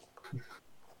Cal.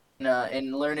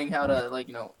 And learning how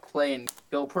to play and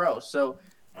go pro. So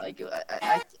I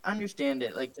understand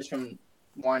it just from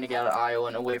wanting to get out of Iowa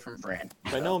and away from Fran.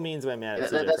 By no means am I mad at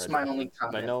CJ That's Frederick. my only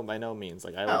comment. By no means.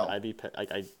 Like No. I'd be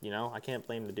I can't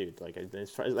blame the dude. Like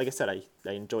I said, I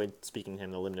enjoyed speaking to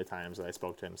him the limited times that I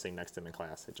spoke to him, sitting next to him in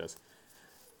class. It just,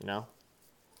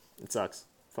 it sucks.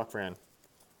 Fuck Fran.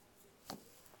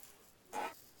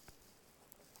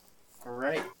 All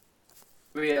right,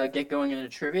 we get going into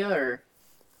trivia, or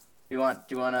do you want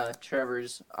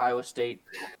Trevor's Iowa State,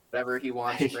 whatever he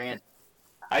wants, rant?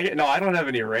 I don't have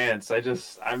any rants.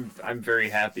 I'm very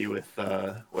happy with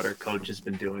what our coach has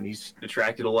been doing. He's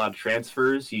attracted a lot of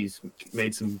transfers. He's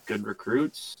made some good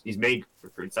recruits.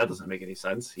 That doesn't make any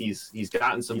sense. He's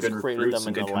gotten some good recruits,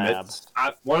 some good commits.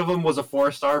 One of them was a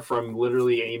 4-star from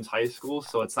literally Ames High School,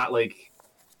 so it's not like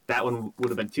that one would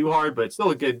have been too hard, but it's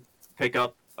still a good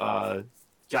pickup.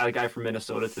 Got a guy from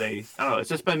Minnesota today. I don't know. It's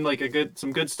just been like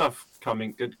some good stuff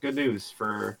coming. Good news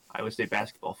for Iowa State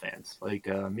basketball fans like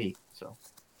me. So.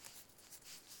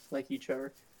 Like you,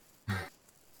 Trevor.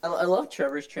 I love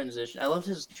Trevor's transition. I loved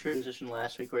his transition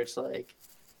last week where it's like,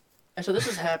 and so this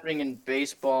is happening in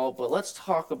baseball, but let's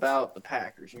talk about the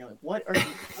Packers. You're like, what are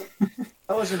you?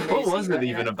 That was amazing. What was it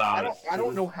even about? I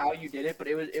don't know how you did it, but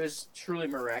it was truly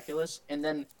miraculous. And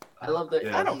then I love that.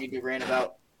 Yeah. I don't need to rant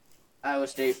about Iowa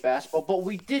State basketball, but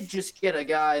we did just get a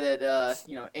guy that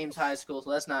Ames High School,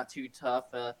 so that's not too tough.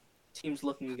 Team's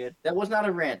looking good. That was not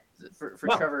a rant for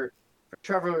No. Trevor.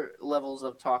 Trevor levels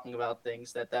of talking about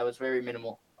things that was very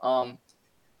minimal. All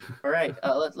right,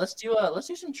 let's do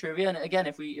some trivia. And again,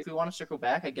 if we want to circle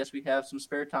back, I guess we have some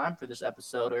spare time for this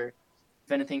episode, or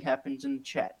if anything happens in the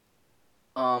chat.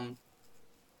 All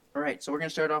right, so we're gonna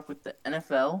start off with the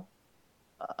NFL.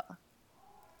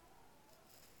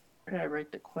 Where did I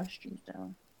write the questions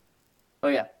down? Oh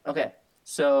yeah, okay.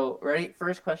 So ready?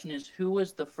 First question is: who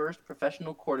was the first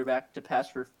professional quarterback to pass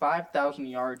for 5,000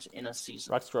 yards in a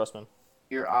season? Rex Grossman.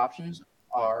 Your options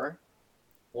are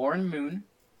Warren Moon,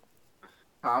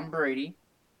 Tom Brady,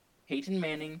 Peyton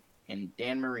Manning, and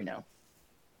Dan Marino.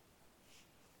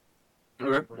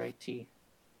 Okay. Righty.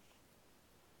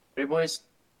 Ready, boys?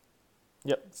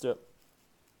 Yep, let's do it.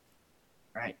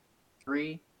 All right.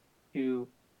 3, 2,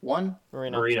 1.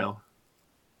 Marino.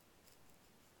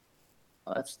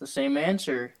 That's the same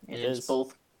answer, and It it's is.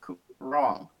 both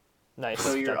wrong. Nice.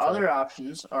 So your Good try. other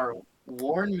options are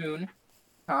Warren Moon,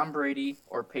 Tom Brady,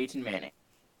 or Peyton Manning.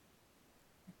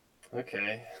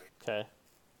 Okay. Okay.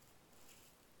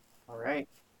 All right.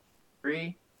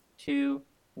 3, 2,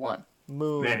 1.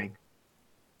 Moon. Manning.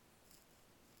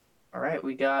 All right,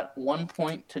 we got 1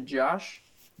 point to Josh.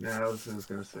 Yeah, I was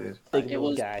gonna say it. Big It little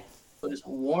was- guy. It was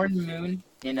Warren Moon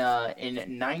in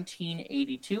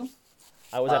 1982.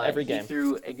 I was at every He game.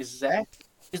 threw He's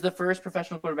the first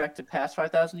professional quarterback to pass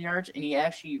 5,000 yards, and he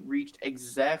actually reached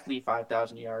exactly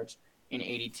 5,000 yards in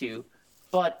 82.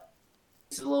 But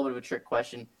this is a little bit of a trick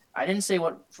question. I didn't say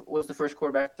what was the first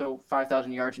quarterback to throw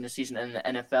 5,000 yards in a season in the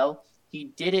NFL. He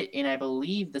did it in, I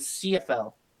believe, the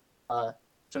CFL.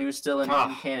 So he was still in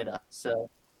Canada. So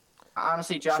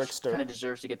honestly, Josh Trickster. kind of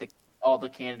deserves to get all the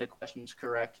Canada questions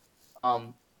correct.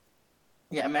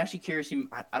 Yeah, I'm actually curious.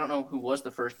 I don't know who was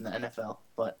the first in the NFL,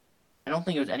 but I don't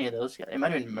think it was any of those guys. It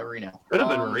might have been Marino. Could have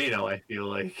been Marino, I feel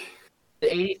like.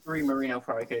 The 83 Marino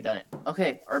probably could have done it.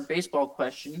 Okay, our baseball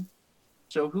question.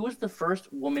 So who was the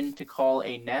first woman to call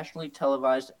a nationally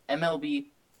televised MLB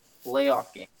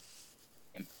playoff game?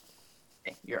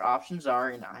 Okay, your options are,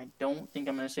 and I don't think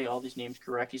I'm going to say all these names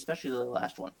correct, especially the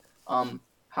last one.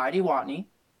 Heidi Watney,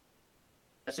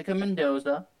 Jessica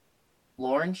Mendoza,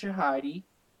 Lauren Shahadi,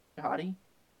 Shahadi.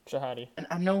 and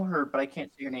I know her, but I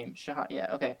can't say her name. Yeah,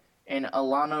 okay. And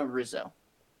Alana Rizzo.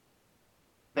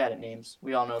 Bad at names.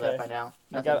 We all know that Okay. by now.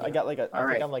 I got like a. All I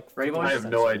right. think I'm like. Ready, boys? I have 51%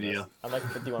 no certain on idea. this. I'm like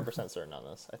 51% certain on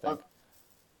this. I think. Okay.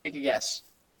 Take a guess.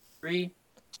 3,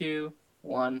 2,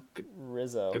 1.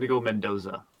 Rizzo. Gonna go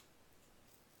Mendoza.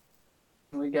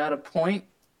 We got a point.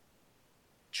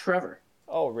 Trevor.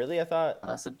 Oh really? I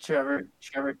thought. So Trevor.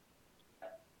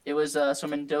 It was so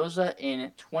Mendoza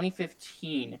in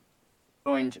 2015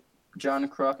 joined John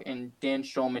Kruk and Dan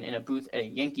Shulman in a booth at a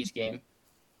Yankees game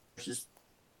versus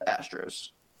the Astros.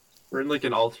 We're in like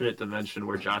an alternate dimension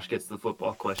where Josh gets the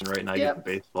football question right, and I get the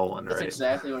baseball one That's right.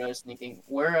 exactly what I was thinking.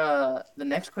 The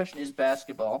next question is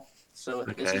basketball. So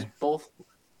this is Okay.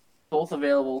 both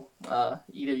available.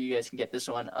 Either of you guys can get this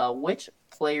one. Which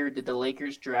player did the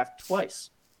Lakers draft twice?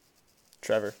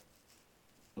 Trevor.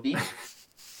 B.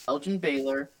 Elgin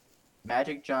Baylor,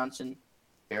 Magic Johnson,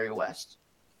 Barry West.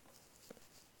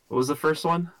 What was the first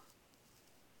one?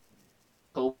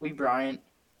 Kobe Bryant,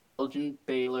 Elgin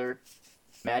Baylor,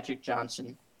 Magic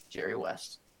Johnson, Jerry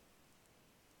West.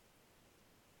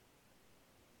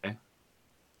 Okay.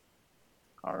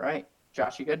 All right.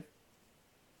 Josh, you good?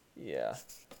 Yeah.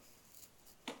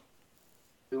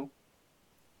 2,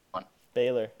 1.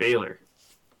 Baylor.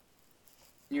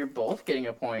 You're both getting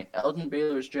a point. Elgin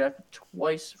Baylor was drafted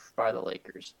twice by the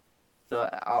Lakers. So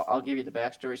I'll give you the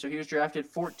backstory. So he was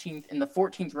drafted 14th in the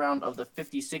 14th round of the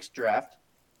 56th draft,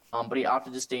 but he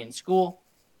opted to stay in school.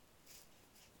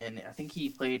 And I think he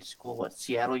played school at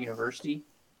Seattle University.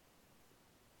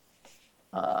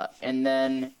 And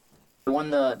then they won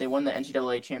the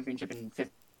NCAA championship in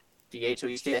 58. So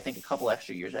he stayed, I think, a couple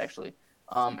extra years actually.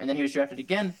 And then he was drafted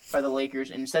again by the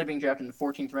Lakers. And instead of being drafted in the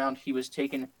 14th round, he was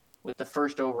taken with the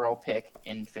first overall pick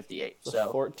in 58. The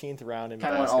So 14th round in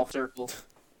kind of went basketball. all circle.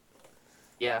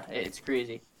 Yeah, it's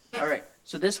crazy. All right,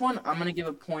 so this one I'm gonna give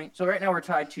a point. So right now we're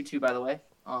tied 2-2, by the way.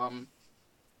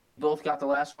 Both got the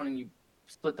last one, and you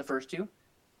split the first two.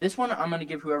 This one I'm gonna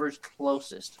give whoever's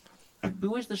closest.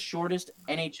 Who is the shortest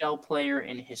NHL player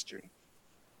in history?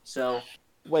 So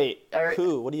Wait, all right,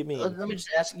 who? What do you mean? let me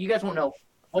just ask. You guys won't know.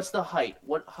 What's the height?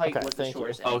 What height Okay, was the thank you.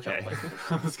 shortest NHL Okay. player?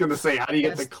 I was gonna say, how do you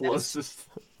get the That's- closest?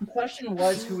 The question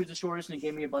was who was the shortest, and it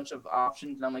gave me a bunch of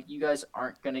options, and I'm like, you guys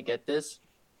aren't gonna get this.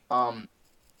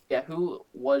 Yeah, who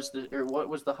was what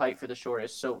was the height for the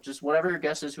shortest? So just whatever your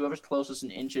guess is, whoever's closest in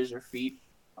inches or feet,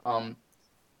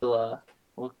 will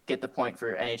get the point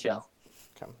for NHL.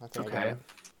 Okay, I think I got Okay. it.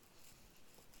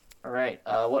 All right,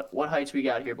 what heights we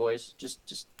got here, boys?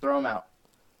 Just throw them out.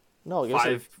 No, give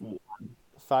us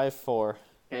 5'4".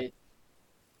 Okay.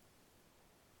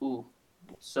 Ooh,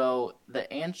 so the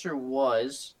answer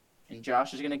was, and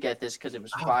Josh is gonna get this because it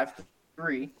was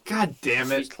 5'3". God damn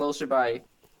So he's it! closer by.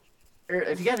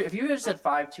 If you guys said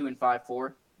 5'2" and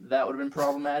 5'4", that would have been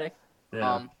problematic.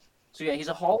 Yeah. So yeah, he's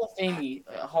a Hall of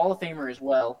Famer as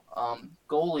well.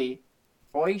 Goalie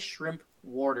Roy Shrimp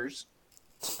Waters.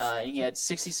 And he had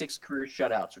 66 career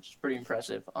shutouts, which is pretty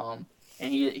impressive. And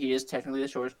he is technically the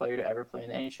shortest player to ever play in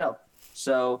the NHL.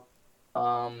 So,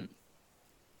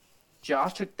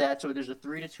 Josh took that, so there's a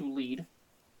 3-2 lead.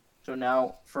 So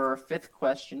now for our fifth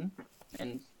question,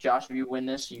 and Josh, if you win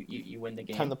this, you win the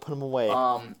game. Time to put him away.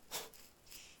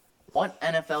 What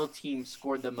NFL team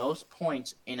scored the most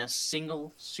points in a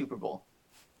single Super Bowl?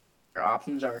 Your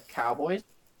options are Cowboys,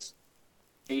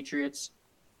 Patriots,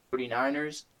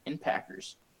 49ers, and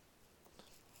Packers.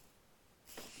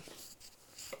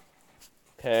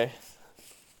 Okay.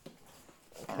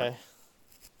 All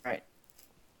right.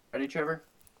 Ready, Trevor?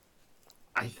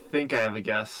 I think I have a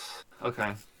guess.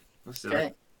 Okay. Let's do Okay.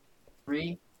 it.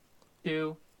 3,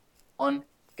 2, 1,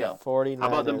 go. 49ers. How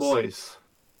about the boys?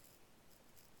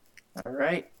 All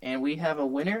right, and we have a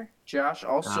winner. Josh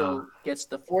also gets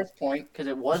the 4th point because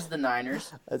it was the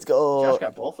Niners. Let's go. Josh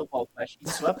got both football questions.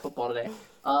 He swept football today.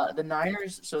 The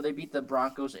Niners, so they beat the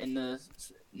Broncos in the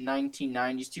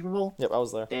 1990 Super Bowl. Yep, I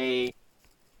was there. They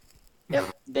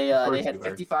course had you were.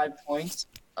 55 points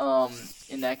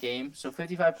in that game. So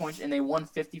 55 points, and they won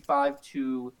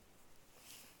 55-10.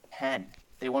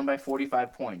 They won by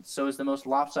 45 points. So it's the most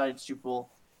lopsided Super Bowl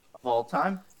of all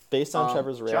time. Based on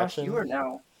Trevor's reaction, Josh, you are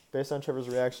now. based on Trevor's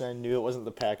reaction, I knew it wasn't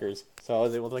the Packers, so I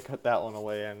was able to cut that one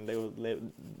away, and they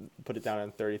put it down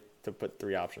in 30 to put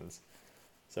 3 options.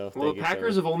 So Well, thank the you, Packers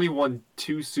Trevor. have only won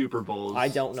 2 Super Bowls. I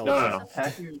don't know. No.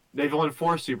 Packers, They've won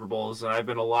 4 Super Bowls, and I've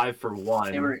been alive for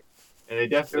 1. they were and they were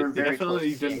definitely very close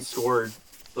didn't games. score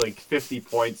like 50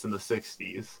 points in the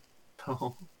 60s.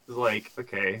 So it's like,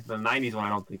 okay, the 90s one, I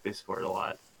don't think they scored a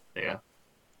lot. Yeah,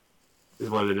 is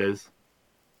what it is.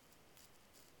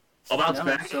 I'll bounce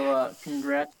back. So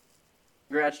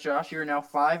congrats, Josh. You're now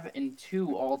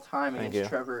 5-2 all time Thank against you.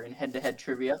 Trevor in head-to-head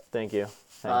trivia. Thank you.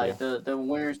 Thank you. The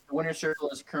winner circle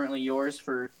is currently yours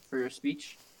for your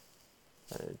speech.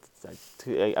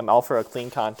 I'm all for a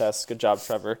clean contest. Good job,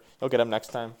 Trevor. You'll get him next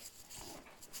time,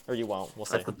 or you won't. We'll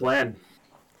see. That's the plan.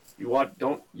 You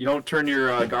don't turn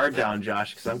your guard down,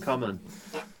 Josh, because I'm coming.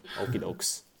 Okie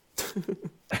dokes.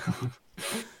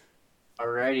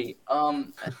 Alrighty.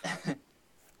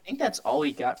 I think that's all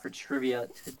we got for trivia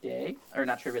today, or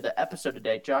not trivia, the episode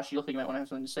today. Josh, you look like you might want to have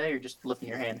something to say, or just lifting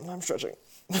your hand. I'm stretching.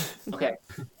 Okay.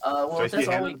 Well, Do I see that's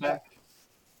a hand all in we the got.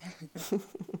 back?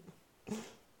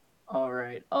 All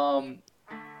right.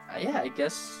 Yeah, I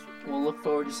guess we'll look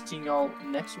forward to seeing y'all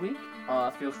next week.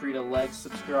 Feel free to like,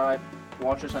 subscribe,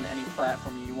 watch us on any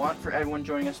platform you want. For everyone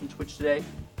joining us on Twitch today,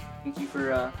 thank you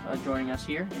for joining us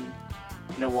here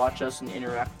and watch us and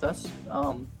interact with us.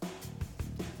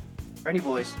 Ready,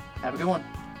 boys. Have a good one.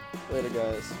 Later,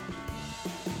 guys.